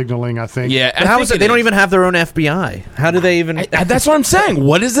virtue signaling, I think. Yeah, But how is it? They don't even have their own FBI. How do they even? That's what I'm saying.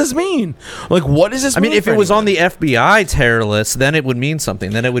 What does this mean? Like, what does this? I mean, mean if for it was on anyone? the FBI terror list, then it would mean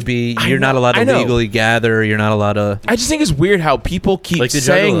something. Then it would be I you're not know, allowed I to know. legally gather. You're not allowed to. I just think it's weird how people keep Like the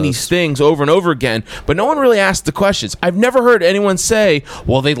saying Juggalos. these things over and over again, but no one really asks the questions. I've never heard anyone say,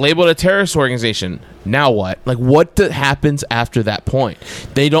 "Well, they labeled a terrorist organization. Now what? Like, what happens after that point?"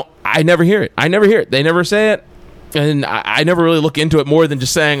 They don't. I never hear it. They never say it. And I never really look into it more than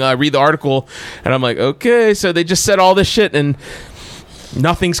just saying, I read the article, and I'm like, okay, so they just said all this shit, and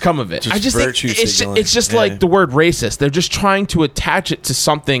nothing's come of it. Just I just think virtue it's signaling. just Yeah. like the word racist. They're just trying to attach it to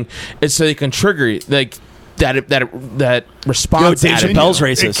something, and so they can trigger it, like that response. Dave attitude. Chappelle's It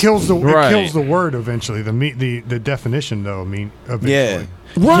racist. kills the Right. it kills the word eventually. The definition though. I mean, eventually. Yeah.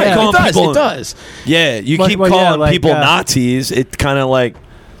 Right? Yeah. It does. People- It does. Yeah, you Like- keep well, yeah, calling like, people uh, Nazis. It kind of like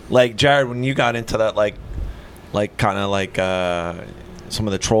Jared, when you got into that, like kind of like some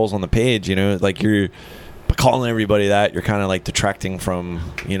of the trolls on the page, you know, like you're calling everybody that, you're kind of like detracting from,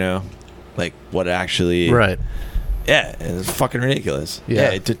 you know, like what actually, Right. Yeah, it's fucking ridiculous. Yeah. Yeah,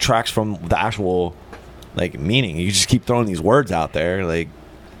 it detracts from the actual like meaning. You just keep throwing these words out there, like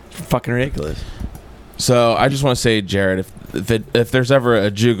fucking ridiculous. So I just want to say, Jared, if there's ever a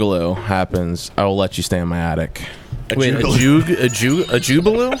jugaloo happens, I will let you stay in my attic. Wait, a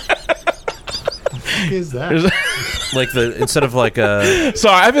jubilee? What is that? Like instead of like a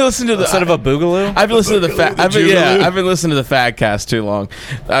Sorry, I've been listening to the instead of a boogaloo? I've been listening to the I've been listening to the Fadcast too long.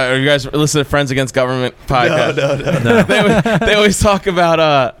 You guys listen to Friends Against Government podcast? No. They always talk about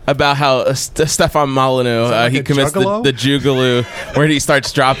how Stefan Molyneux like he a commits juggalo? the jugaloo, where he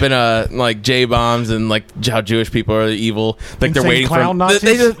starts dropping like J bombs and like how Jewish people are evil, like they're Insane waiting clown for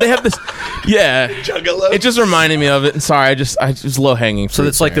Nazis? they have this Juggalo. It just reminded me of it. And sorry, I just low hanging. So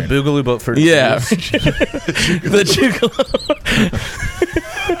it's like the boogaloo, but for yeah. The jugaloo.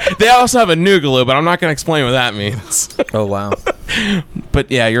 They also have a nougaloo, but I'm not going to explain what that means. Oh wow.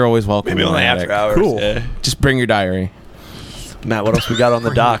 But yeah, you're always welcome. Maybe in on the my after attic. hours. Cool. Yeah. Just bring your diary. Matt, what else we got on the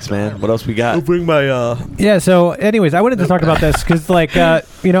docks, man? What else we got? bring my Yeah. So, anyways, I wanted to talk about this because, like,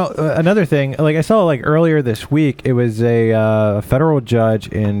 another thing. Like, I saw like earlier this week, it was a federal judge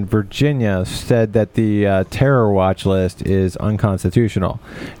in Virginia said that the terror watch list is unconstitutional.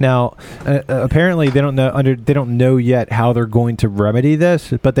 Now, apparently, they don't know yet how they're going to remedy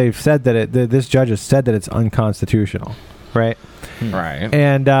this, but they've said that this judge has said that it's unconstitutional, right? Right.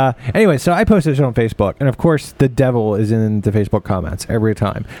 And anyway, so I posted it on Facebook, and of course, the devil is in the Facebook comments every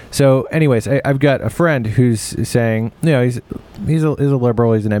time. So, anyways, I've got a friend who's saying, you know, he's a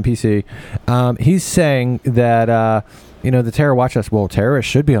liberal, he's an NPC. He's saying that the terror watch list. Well,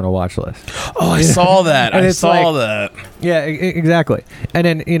 terrorists should be on a watch list. Oh, I saw that. And I it's saw like- that. Yeah, exactly. And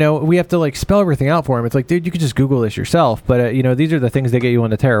then we have to like spell everything out for him. It's like, dude, you could just Google this yourself. But these are the things that get you on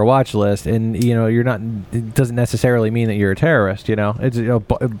the terror watch list, and you're not. It doesn't necessarily mean that you're a terrorist. It's a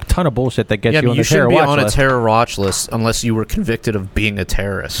ton of bullshit that gets Yeah, you but on you the terror shouldn't be watch on list. a terror watch list unless you were convicted of being a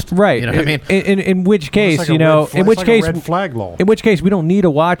terrorist. Right. You know what I mean? In which case, It's like a red flag- red flag law. in which case, we don't need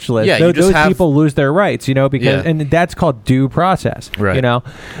a watch list. Yeah, you just those have- people lose their rights, because Yeah. and that's called due process. Right.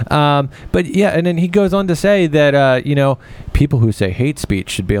 But yeah, and then he goes on to say that people who say hate speech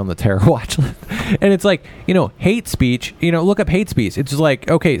should be on the terror watch list. And it's like, hate speech, look up hate speech. It's just like,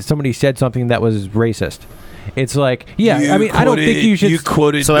 okay, somebody said something that was racist. it's like, I mean, I don't think you should. You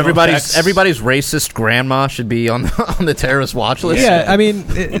quoted So NoFX. everybody's racist grandma should be on the terrorist watch list. Yeah, I mean,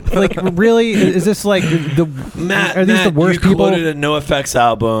 like, really, is this like Matt, are these Matt, the worst you people? quoted a NoFX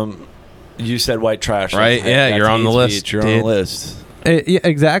album. You said white trash. Right, yeah, That's you're on the hate list, speech. You're on dude. the list. Yeah,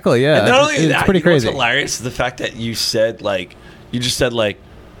 exactly. Yeah, And not only it's that, pretty you know what's crazy. hilarious is the fact that you said like you just said like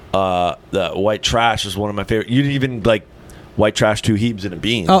the white trash is one of my favorite. You didn't even like white trash, 2 heaps and a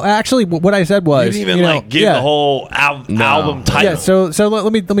bean. Oh, actually, what I said was, you didn't even like give the whole album title. Yeah, so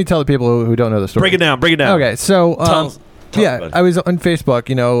let me tell the people who don't know the story. break it down. Okay, so Tell yeah, us. I was on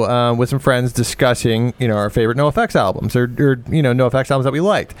Facebook, with some friends discussing, our favorite NoFX albums or NoFX albums that we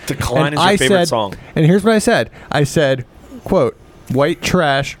liked. Decline And is your I favorite said, song. And here's what I said. I said, quote, "White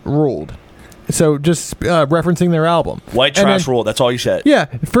trash ruled." So just referencing their album. White And trash then- rule. That's all you said. Yeah.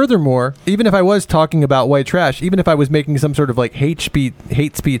 Furthermore, even if I was talking about white trash, even if I was making some sort of like hate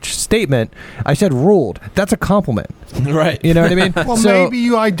speech statement, I said ruled. That's a compliment. Right. You know what I mean? Well, So- maybe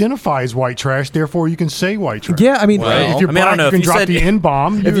you identify as white trash, therefore you can say white trash. Yeah, I mean, Well, If you're I mean, I black, don't know. you If can you drop said- the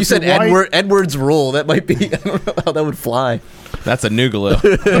N-bomb. If you said white- Edward's rule, that might be. I don't know how that would fly. That's a Noogaloo.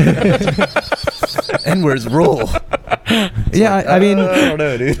 Edward's rule. yeah, I mean, I don't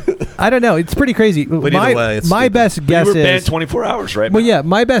know, dude. I don't know. It's pretty crazy. But either way, it's my stupid. best You guess were banned is. 24 hours, right? Well, yeah,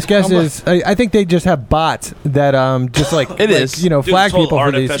 my best guess is I think they just have bots that just like It is. flag Dude, it's people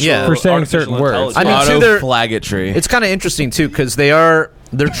for these artificial- Yeah. for saying artificial certain words. intelligence. I mean, Auto too, they're- flaggetry. It's kind of interesting too because they're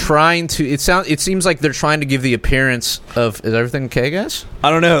trying to. It seems like they're trying to give the appearance of. Is everything okay, guys? I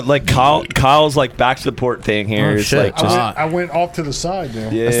don't know. Like Kyle's like back to the port thing here. Oh, It's shit. like just, I went off to the side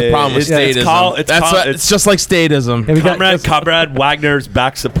there. yeah, That's the problem with it's statism. Kyle, It's just like statism. Yeah, we got Comrade Wagner's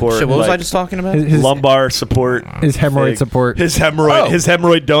back support. Shit, what was like, I just talking about? his lumbar support. his hemorrhoid thing. support. His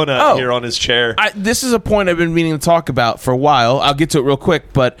hemorrhoid donut Oh. here on his chair. This is a point I've been meaning to talk about for a while. I'll get to it real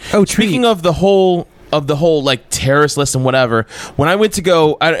quick. But Oh, speaking treat. of the whole like terrorist list and whatever, when I went to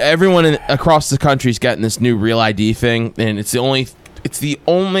go, everyone across the country's gotten this new Real ID thing, and it's the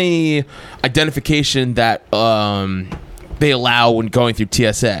only identification that they allow when going through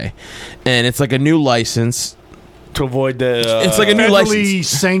TSA, and it's like a new license. To avoid the It's like a new Federally license.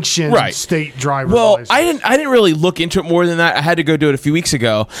 sanctioned Right. state driver Well, license. I didn't really look into it more than that. I had to go do it a few weeks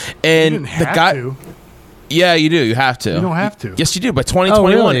ago, and You didn't the have guy. to. Yeah, you do. You have to. You don't have to. Yes, you do. By Oh,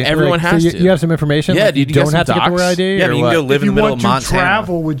 2021, really? everyone Like, has so to. you have some information. Yeah, like, dude, you you don't got have to some get the docs? Real ID. Yeah, or but you can what? go live If in you the middle want of to Montana.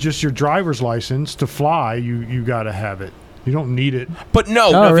 travel with just your driver's license to fly, you got to have it. You don't need it. But no,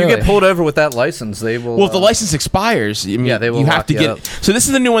 Oh, no, If you really? get pulled over with that license, they will. well, if the license expires, I mean, Yeah, they will you have lock to you get. up. So this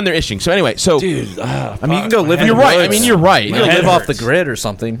is the new one they're issuing. So anyway, so I mean, you can go live in you're the right. I woods. mean, you're right. You can My live head off the hurts. grid or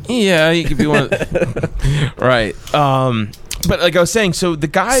something. Yeah, you could be one. Right. But like I was saying, so the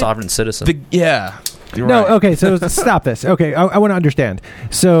guy, Sovereign citizen. yeah. You're No, right. okay, so stop this. Okay, I want to understand.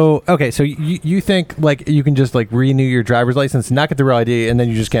 So, okay, so you think like you can just like renew your driver's license, not get the Real ID, and then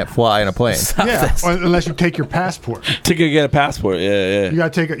you just can't fly in a plane? Yeah, unless you take your passport. to get a passport. Yeah, You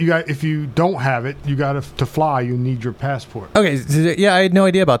got to take it. You got if you don't have it, you got to fly. You need your passport. Okay, yeah, I had no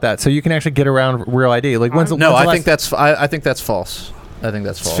idea about that. So you can actually get around Real ID. Like, when's the No, when's the I think last- that's. I think that's false. I think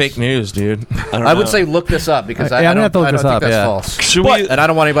that's It's false. fake news, dude. I would say look this up because Yeah, I I'm gonna have don't, to look I this don't up, think that's yeah. false. Should But- we? And I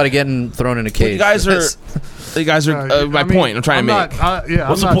don't want anybody getting thrown in a cage. You guys for are. this. You guys are. My point. I'm trying to make.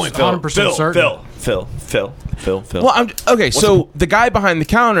 What's the I'm point, not 100% certain. Phil. Well, so the guy behind the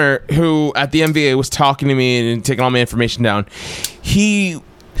counter who at the MVA was talking to me and taking all my information down, he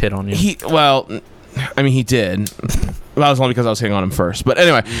hit on you. he he did. Well, that was only because I was hitting on him first. But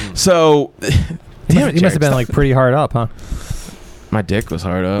anyway, so You must have been like pretty hard up, huh? my dick was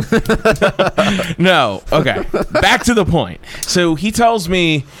hard up. No, okay. Back to the point. So he tells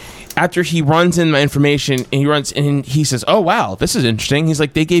me after he runs in my information and he says, "Oh wow, this is interesting." He's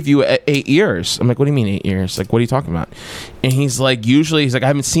like, "They gave you 8 years." I'm like, "What do you mean 8 years? Like, what are you talking about?" And he's like, "I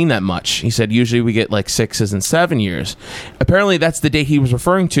haven't seen that much." He said, "Usually we get like 6 and 7 years." Apparently, that's the date he was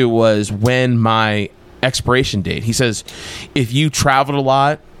referring to was when my expiration date. He says, "If you traveled a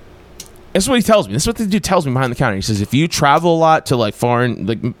lot." This is what he tells me. This is what the dude tells me behind the counter. He says, if you travel a lot to like foreign,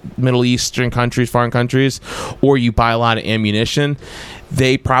 like Middle Eastern countries, foreign countries, or you buy a lot of ammunition,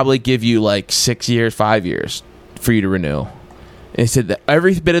 they probably give you like 6 years, 5 years for you to renew. And he said that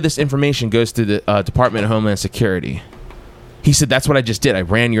every bit of this information goes to the Department of Homeland Security. He said, that's what I just did. I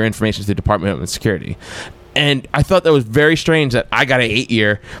ran your information to the Department of Homeland Security. And I thought that was very strange that I got an 8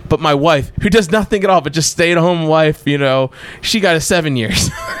 year, but my wife, who does nothing at all but just stay at home wife, she got a 7 years.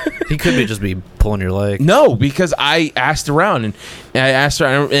 He could just be pulling your leg. No, because I asked around and I asked her,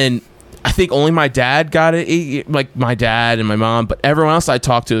 and I think only my dad got it, like my dad and my mom, but everyone else I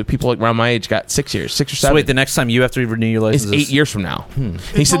talked to, people like around my age, got 6 years, 6 or 7. So wait, the next time you have to renew your it's license, 8 years from now.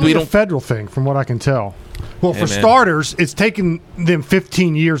 He It's said only we a don't. federal thing, from what I can tell. Well, for starters, it's taken them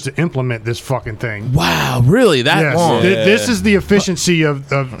 15 years to implement this fucking thing. Wow, really? That long? This is the efficiency of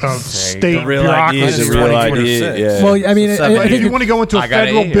state Real ID bureaucracy. is a real ID. Yeah. Well, I mean, I If think you want to go into a I got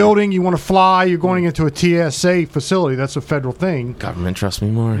federal it here. building, you want to fly, you're going into a TSA facility. That's a federal thing. Government, trust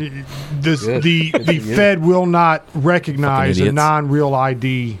me more. The Fed will not recognize Fucking a idiots. non-real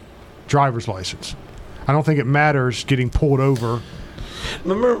ID driver's license. I don't think it matters getting pulled over.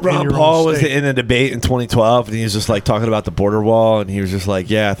 Remember in Ron your Paul own was state. in a debate in 2012, and he was just like talking about the border wall, and he was just like,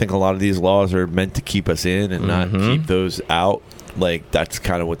 "Yeah, I think a lot of these laws are meant to keep us in and not keep those out. Like that's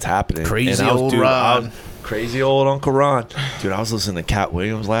kind of what's happening." Crazy and I was, old dude, I Ron. was- crazy old Uncle Ron, dude. I was listening to Cat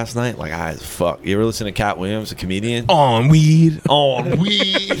Williams last night, like high as fuck. You ever listen to Cat Williams, a comedian? On weed. On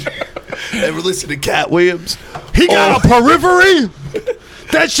weed. Ever listen to Cat Williams? He got a periphery?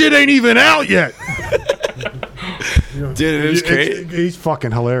 That shit ain't even out yet. Dude, it was great. He's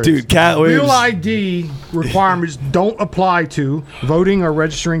fucking hilarious. Dude, Cat Williams. Real ID requirements don't apply to voting or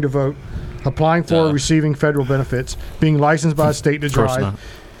registering to vote, applying for or receiving federal benefits, being licensed by a state to course drive,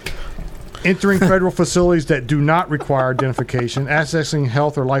 not. entering federal facilities that do not require identification, accessing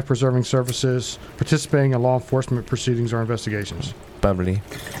health or life-preserving services, participating in law enforcement proceedings or investigations. Beverly.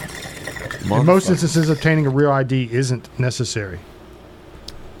 In most instances, obtaining a real ID isn't necessary.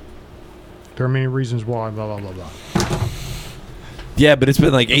 There are many reasons why, blah, blah, blah, blah. Yeah, but it's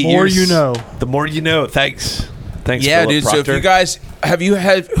been like 8 years. The more you know. The more you know. Thanks. Thanks, Yeah, Philip dude. So if Proctor. you guys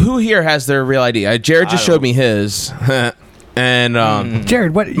who here has their real ID? Jared just showed me his, and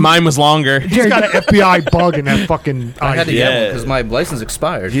Jared, what? mine was longer. He's got an FBI bug in that fucking I had to ID. get one Yeah. because my license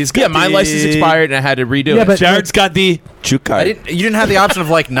expired. He's Yeah, got my the- license expired and I had to redo Yeah, it. but- Jared's got the Juke card. You didn't have the option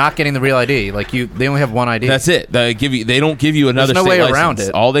of like not getting the real ID. Like they only have one ID. That's it. They don't give you another. no state way license. around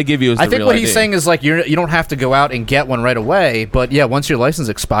it. All they give you is. I the think real what ID. he's saying is like you don't have to go out and get one right away. But yeah, once your license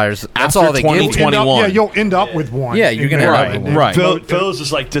expires, that's After all they give you. 2021. You'll end up with one. Yeah, you're gonna in there. end up with one. Right. Phil's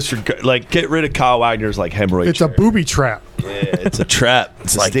just like disregard, like get rid of Kyle Wagner's like hemorrhoid. It's a chair. booby trap. Yeah, it's a trap.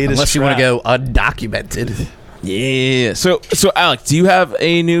 It's a status Unless you want trap. to go undocumented. Yeah. So Alex, do you have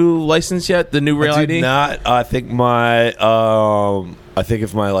a new license yet? The new real I do ID? not. I think I think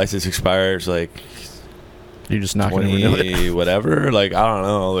if my license expires like You're just not going to renew it. 20 whatever, like I don't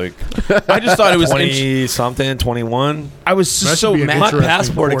know, like I just thought it was. 20 something, 21. I was That so should be an mad. My Interesting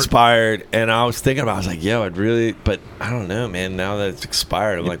passport report. expired, and I was thinking about. I was like, "Yo, I'd really," but I don't know, man. Now that it's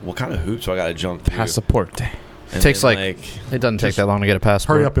expired, I'm like, "What kind of hoops do I got to jump through?" Passport. And Takes then, it doesn't take that long to get a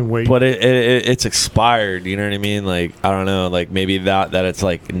passport. Hurry up and wait. But it's expired. You know what I mean? Like I don't know. Like maybe that it's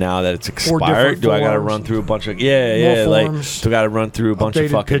like now that it's different expired, do I got to forms. run through a bunch of More like forms. do I got to run through a bunch of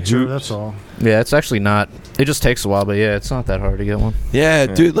Updated fucking picture. hoops? That's all. Yeah, it's actually not. It just takes a while, but yeah, it's not that hard to get one. Yeah,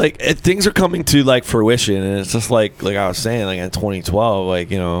 dude. Like things are coming to like fruition, and it's just like I was saying, like in 2012, like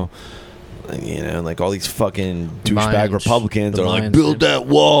like all these fucking douchebag Mayans. Republicans The are like, Mayans, build dude. that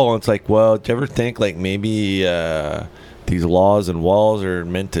wall. And it's like, well, do you ever think like maybe these laws and walls are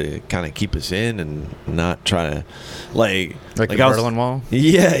meant to kind of keep us in and not try to like the I was- Berlin Wall.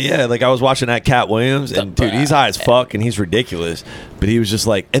 Yeah. Like I was watching that Cat Williams, and dude, he's high as fuck, and he's ridiculous. But he was just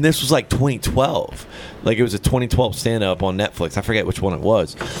like, and this was like 2012. Like it was a 2012 stand up on Netflix. I forget which one it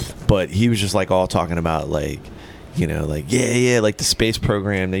was, but he was just like all talking about like, like like the space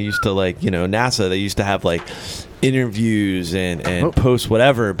program. They used to like, NASA. They used to have like interviews and post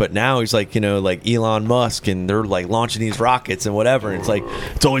whatever. But now he's like, like Elon Musk, and they're like launching these rockets and whatever. And it's like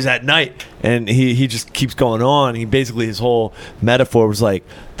it's always at night, and he just keeps going on. He basically his whole metaphor was like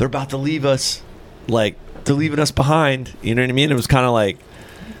they're about to leave us, like they're leaving us behind. You know what I mean? It was kind of like,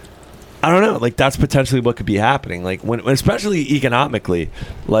 I don't know, like that's potentially what could be happening, like when especially economically,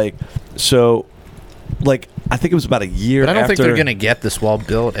 like so, like I think it was about a year. But I don't think they're after- going to get this wall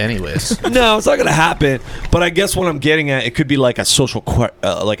built anyways. No, it's not going to happen. But I guess what I'm getting at, it could be like a social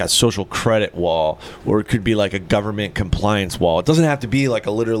credit wall, or it could be like a government compliance wall. It doesn't have to be like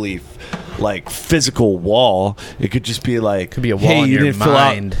a literally like physical wall. It could just be like, Could be a wall hey, in you your didn't fill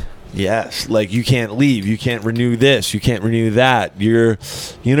out- mind. Yes, like you can't leave, you can't renew this, you can't renew that. You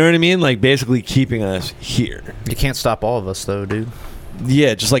know what I mean? Like basically keeping us here. You can't stop all of us, though, dude.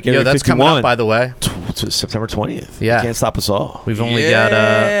 Yeah, just like Yo, Area that's 51. coming up, by the way. To September 20th. Yeah. You can't stop us all. We've only got.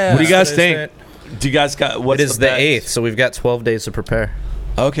 What do you guys think? Do you guys got what's It is the best? 8th, so we've got 12 days to prepare.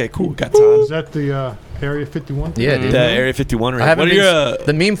 Okay, cool. Got time. Is that the Area 51 thing? Yeah, dude. The Area 51 I rate. haven't What are your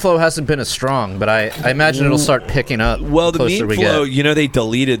the meme flow hasn't been as strong, but I imagine it'll start picking up. well, the closer meme we flow, get. they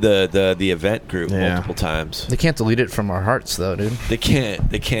deleted the event group Yeah. multiple times. They can't delete it from our hearts, though, dude. They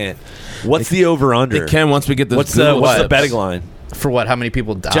can't. What's the over under? It can once we get this. What's the What? betting line? For what? How many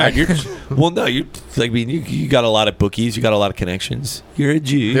people died? Jack, you're well. No, you like. I mean, you got a lot of bookies. You got a lot of connections. You're a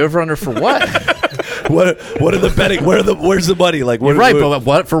Jew. The over under for what? what are the betting? Where's the money? Like, You're right, but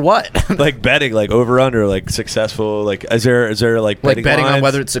what for what? like betting, like over under, like successful, like is there like Like betting on lines?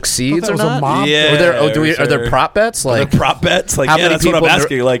 whether it succeeds I or thought that was a not? mob. Yeah. Are there prop bets? Are there Like prop bets? Like, how yeah, many that's what I'm people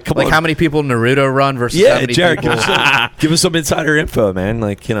asking. Like, come on. how many people Naruto run versus how Yeah, many Jared, people? give us some insider info, man.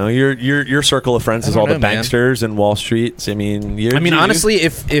 Like, you know, your circle of friends I is don't all the know, man. banksters and Wall Street. I mean, Honestly,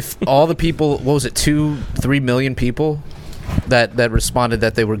 if all the people, what was it, 2-3 million people that responded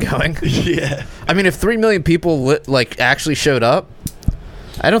that they were going? yeah. I mean, if 3 million people actually showed up,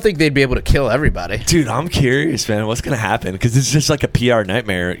 I don't think they'd be able to kill everybody. Dude, I'm curious, man. What's gonna happen? Because it's just like a PR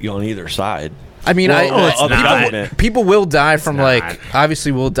nightmare on either side. I mean, not. people will die from not.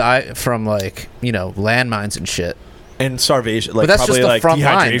 obviously will die from landmines and shit. And starvation, like But that's probably just the like front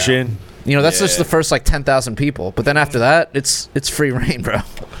line, dehydration. That's just Yeah. the first 10,000 people. But then after that, it's free reign, bro.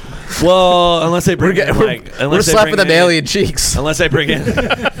 Well, unless they bring in, We're slapping them alien cheeks. Unless they bring in.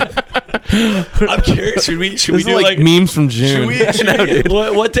 I'm curious. Should we This do is like memes from June.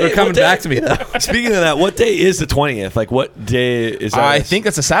 What day? They're coming what day- back to me though. Speaking of that, what day is the 20th? Like, what day is that? I think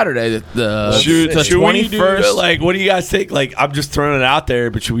it's a Saturday. The Should we 21st. do, like, what do you guys think? Like, I'm just throwing it out there,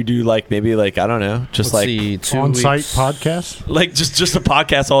 but should we do like maybe like I don't know, just Let's like see, 2 On-site weeks. podcast. like just a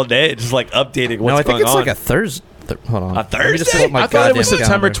podcast all day, just like updating what's No, I think going it's on. like a Thursday. Hold on. A Let me just Thursday? pull up my I thought it was goddamn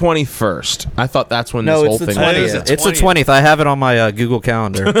September calendar. 21st. I thought that's when No, this whole it's the thing 20th. was. It's the 20th. I have it on my Google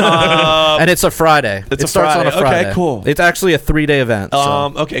Calendar. And it's a Friday. It's it a starts on a Friday. Okay, Friday. cool. It's actually a 3-day event.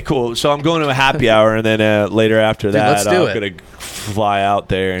 So. Okay, cool. So I'm going to a happy hour, and then later after that, let's do I'm it. gonna fly out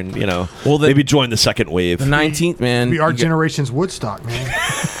there and Well, the- maybe join the second wave. The 19th, man. Be our you get- generation's Woodstock, man.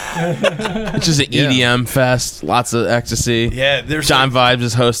 It's just an EDM fest. Lots of ecstasy. Yeah, there's John Vibes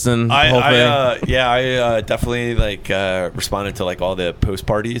is hosting the whole thing. I definitely responded to like all the post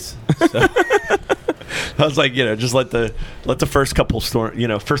parties. So I was like, just let the first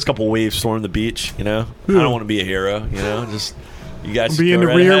couple waves storm the beach. I don't want to be a hero. Just you guys Be go in the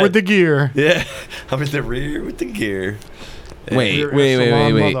right rear ahead. with the gear. Yeah, I'm in the rear with the gear. Wait.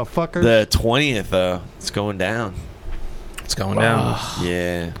 Motherfucker. The 20th, it's going down. It's going down.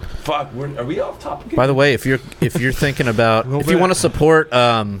 Yeah. Fuck. Are we off topic? By the way, if you're thinking about Little if you bit. want to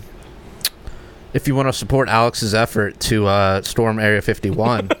support Alex's effort to storm Area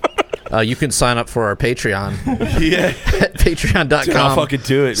 51, you can sign up for our Patreon yeah. at patreon.com Dude, I'll fucking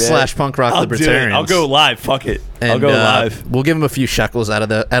do it, man. /punk rock I'll do it. libertarians. I'll go live. Fuck it. And, I'll go live. We'll give him a few shekels out of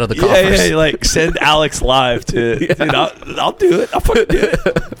the coffers. Yeah, like send Alex live to. Dude, I'll do it. I'll fucking do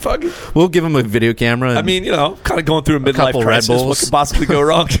it. Fuck it. We'll give him a video camera. And I mean, kind of going through a midlife couple Red crisis. What Bulls. could possibly go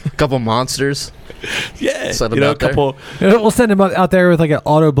wrong? a couple monsters. Yeah, Set 'em a out there. couple. We'll send him out there with like an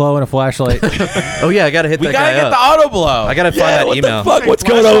auto blow and a flashlight. Oh yeah, I gotta hit We that gotta guy get up. the auto blow. I gotta find that what email. the fuck? What's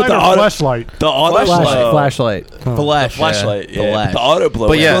going on with the auto? Flashlight? The auto Flashlight. Flash. Yeah, the auto blow. But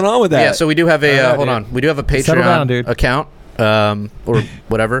What's yeah, going on with that? Yeah, so we do have a Alright, hold dude. on. We do have a Settle down, Patreon dude. account, or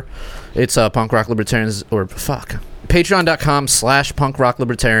whatever. It's Punk Rock Libertarians or Patreon.com /Punk Rock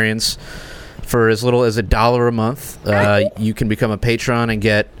Libertarians. For as little as $1 a month, you can become a patron and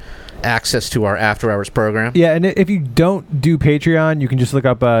get access to our after hours program. Yeah, and if you don't do Patreon, you can just look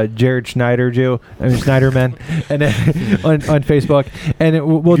up Jared Schneiderman, and then on Facebook,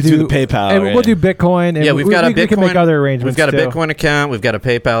 and we'll You can do the PayPal, and right? we'll do Bitcoin. And Yeah, we've got a we can Bitcoin. make other arrangements. We've got a too. Bitcoin account. We've got a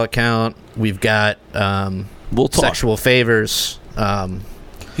PayPal account. We've got We'll talk. sexual favors.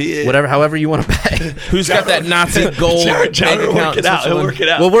 Yeah. Whatever, however you want to pay. Who's got that Nazi gold Jared bank will account work it out. He'll Switzerland? work it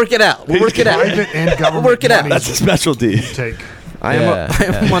out. We'll work it out. We'll work it out. Private and government. Work it out. money That's a specialty. take. I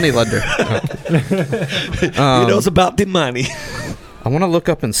am a money lender. He knows about the money. I want to look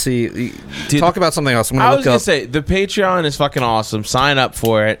up and see. Dude, Talk about something else. I'm I going to was look gonna up. say the Patreon is fucking awesome. Sign up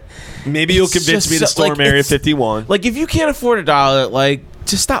for it. Maybe you'll It's convince just me to so- storm like, Area it's- 51. Like if you can't afford $1,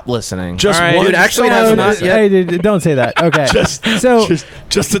 just stop listening. Just all right? one- Dude, actually, No, has no, not no, yet. Hey, dude, don't say that. Okay. just so just $1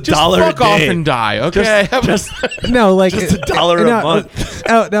 Just a fuck day. off and die. Okay. Just no, like just $1 a no, month.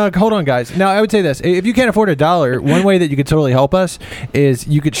 No, hold on, guys. Now, I would say this: if you can't afford $1, one way that you could totally help us is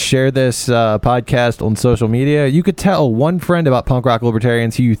you could share this podcast on social media. You could tell one friend about Punk Rock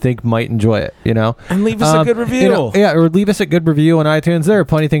Libertarians who you think might enjoy it. And leave us a good review. Yeah, or leave us a good review on iTunes. There are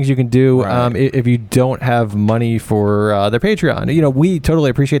plenty of things you can do Right. if you don't have money for their Patreon. We totally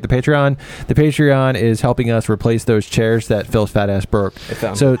appreciate the Patreon. The Patreon is helping us replace those chairs that Phil's fat ass broke.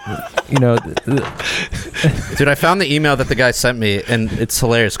 So, Dude, I found the email that the guy sent me, and it's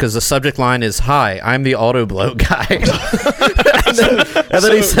hilarious because the subject line is, "Hi, I'm the auto blow guy." and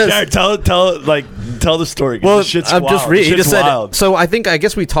then he says, Jared, tell the story. 'cause "Well, this shit's I'm just wild. reading." He This just shit's said, wild. "So I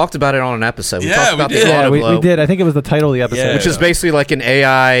guess we talked about it on an episode. We Yeah, talked we about did. the yeah, auto blow, we did. I think it was the title of the episode. Yeah. which is basically like an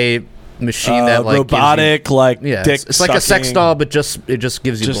AI machine that like gives robotic, like you, yeah, dick it's like a sex sucking, doll, but it just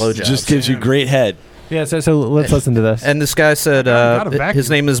gives you blowjobs. just gives you great head. Yeah, so let's listen to this. And this guy said got a vacuum. his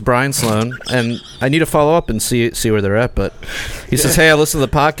name is Brian Sloan, and I need to follow up and see where they're at. But he says, "Hey, I listened to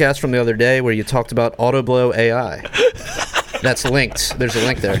the podcast from the other day where you talked about AutoBlow AI. That's linked. There's a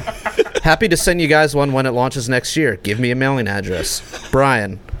link there. Happy to send you guys one when it launches next year. Give me a mailing address.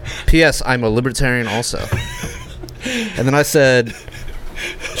 Brian. P.S. I'm a libertarian also." And then I said,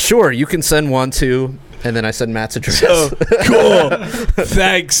 "Sure, you can send one to." And then I said Matt's address. So cool.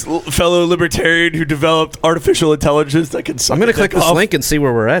 Thanks, fellow libertarian who developed artificial intelligence that can suck I'm going to your click dick this off. link and see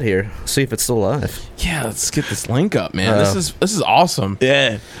where we're at here. See if it's still alive. Yeah, let's get this link up, man. This is awesome.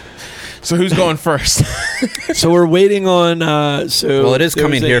 Yeah. So who's going first? So we're waiting on. Well, it is there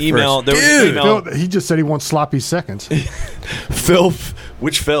coming was an here email, first. There was an email. Phil, he just said he wants sloppy seconds. Phil,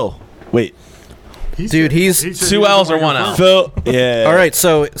 which Phil? Wait, Dude, he he's said two he L's or doesn't one want L. Phil. Yeah. All right,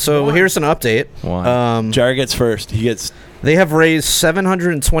 so here's an update. One. Jared gets first. He gets. They have raised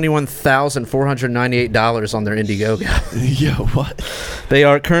 $721,498 on their Indiegogo. Yo, what? They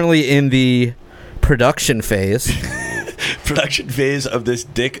are currently in the production phase, Production phase of this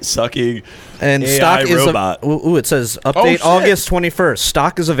dick sucking. and AI stock is robot. it says Oh, update shit. August 21st.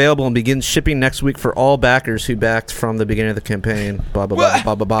 Stock is available and begins shipping next week for all backers who backed from the beginning of the campaign. Blah blah blah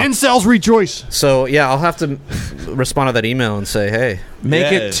blah blah blah. Incels rejoice. So yeah, I'll have to respond to that email and say, hey,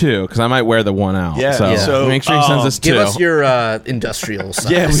 Make Yeah. it 2, because I might wear the 1 out. Yeah, So, yeah. so, make sure he sends us 2. give us your industrial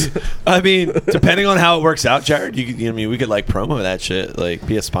size. Yeah, I mean, depending on how it works out, Jared, you know, I mean, we could like promo that shit, like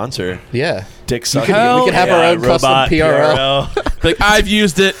be a sponsor. Yeah. Dick sucking. Hell we could have our own custom robot, PRL. Like, I've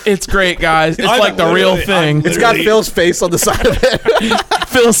used it. It's great, guys. It's I'm like the real literally- thing. I'm It's got literally- Phil's face on the side of it.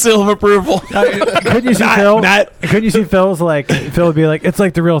 Phil seal of approval. Couldn't you see Matt- Phil? Matt- Couldn't you see Phil would be like, it's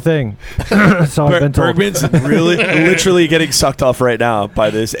like the real thing. So I've been told. Bergman's really, literally getting sucked off right now by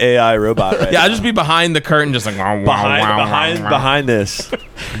this AI robot. Right Yeah, now. I'll just be behind the curtain, just like behind this.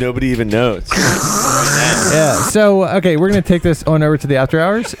 Nobody even knows. Yeah. So okay, we're gonna take this on over to the after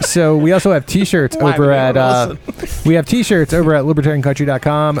hours. So we also have T-shirts over at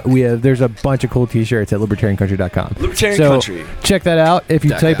libertariancountry.com. There's a bunch of cool T-shirts at libertariancountry.com. Libertarian So country. check that out. If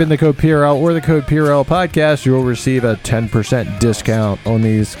you type in the code PRL or the code PRL podcast, you will receive a 10% discount on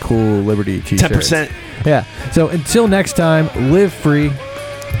these cool Liberty T-shirts. 10%. Yeah. So until next time, live free.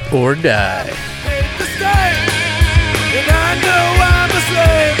 Or die. And I know I'm a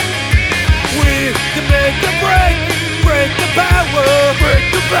slave. We can make a break the power, break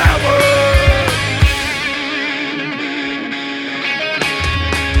the power.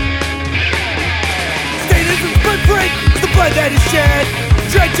 Statism but break the blood that is shed,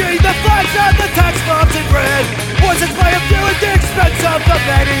 drenching the flags of the tax bombs in red. Voices by a few at the expense of the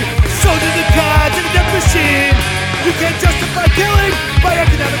many, sold to the gods and the death machine. You can't justify killing by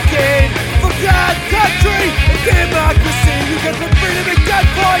economic gain. For God, country, and democracy, you can put freedom in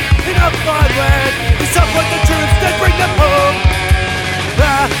gunpoint in a foreign land. We support the troops, then bring them home.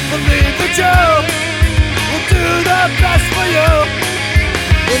 I believe that you will do the best for you.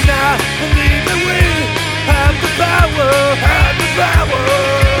 And I believe that we have the power, have the power.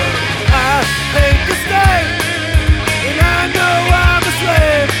 I hate the state, and I know I'm a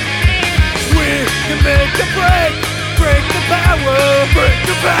slave. We can make a break the power, break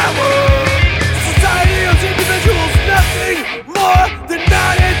the power. Society owes individuals nothing more than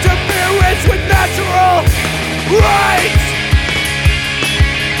non-interference with natural rights.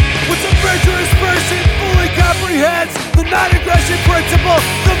 Once a virtuous person fully comprehends the non-aggression principle,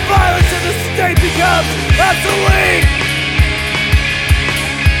 the violence of the state becomes obsolete.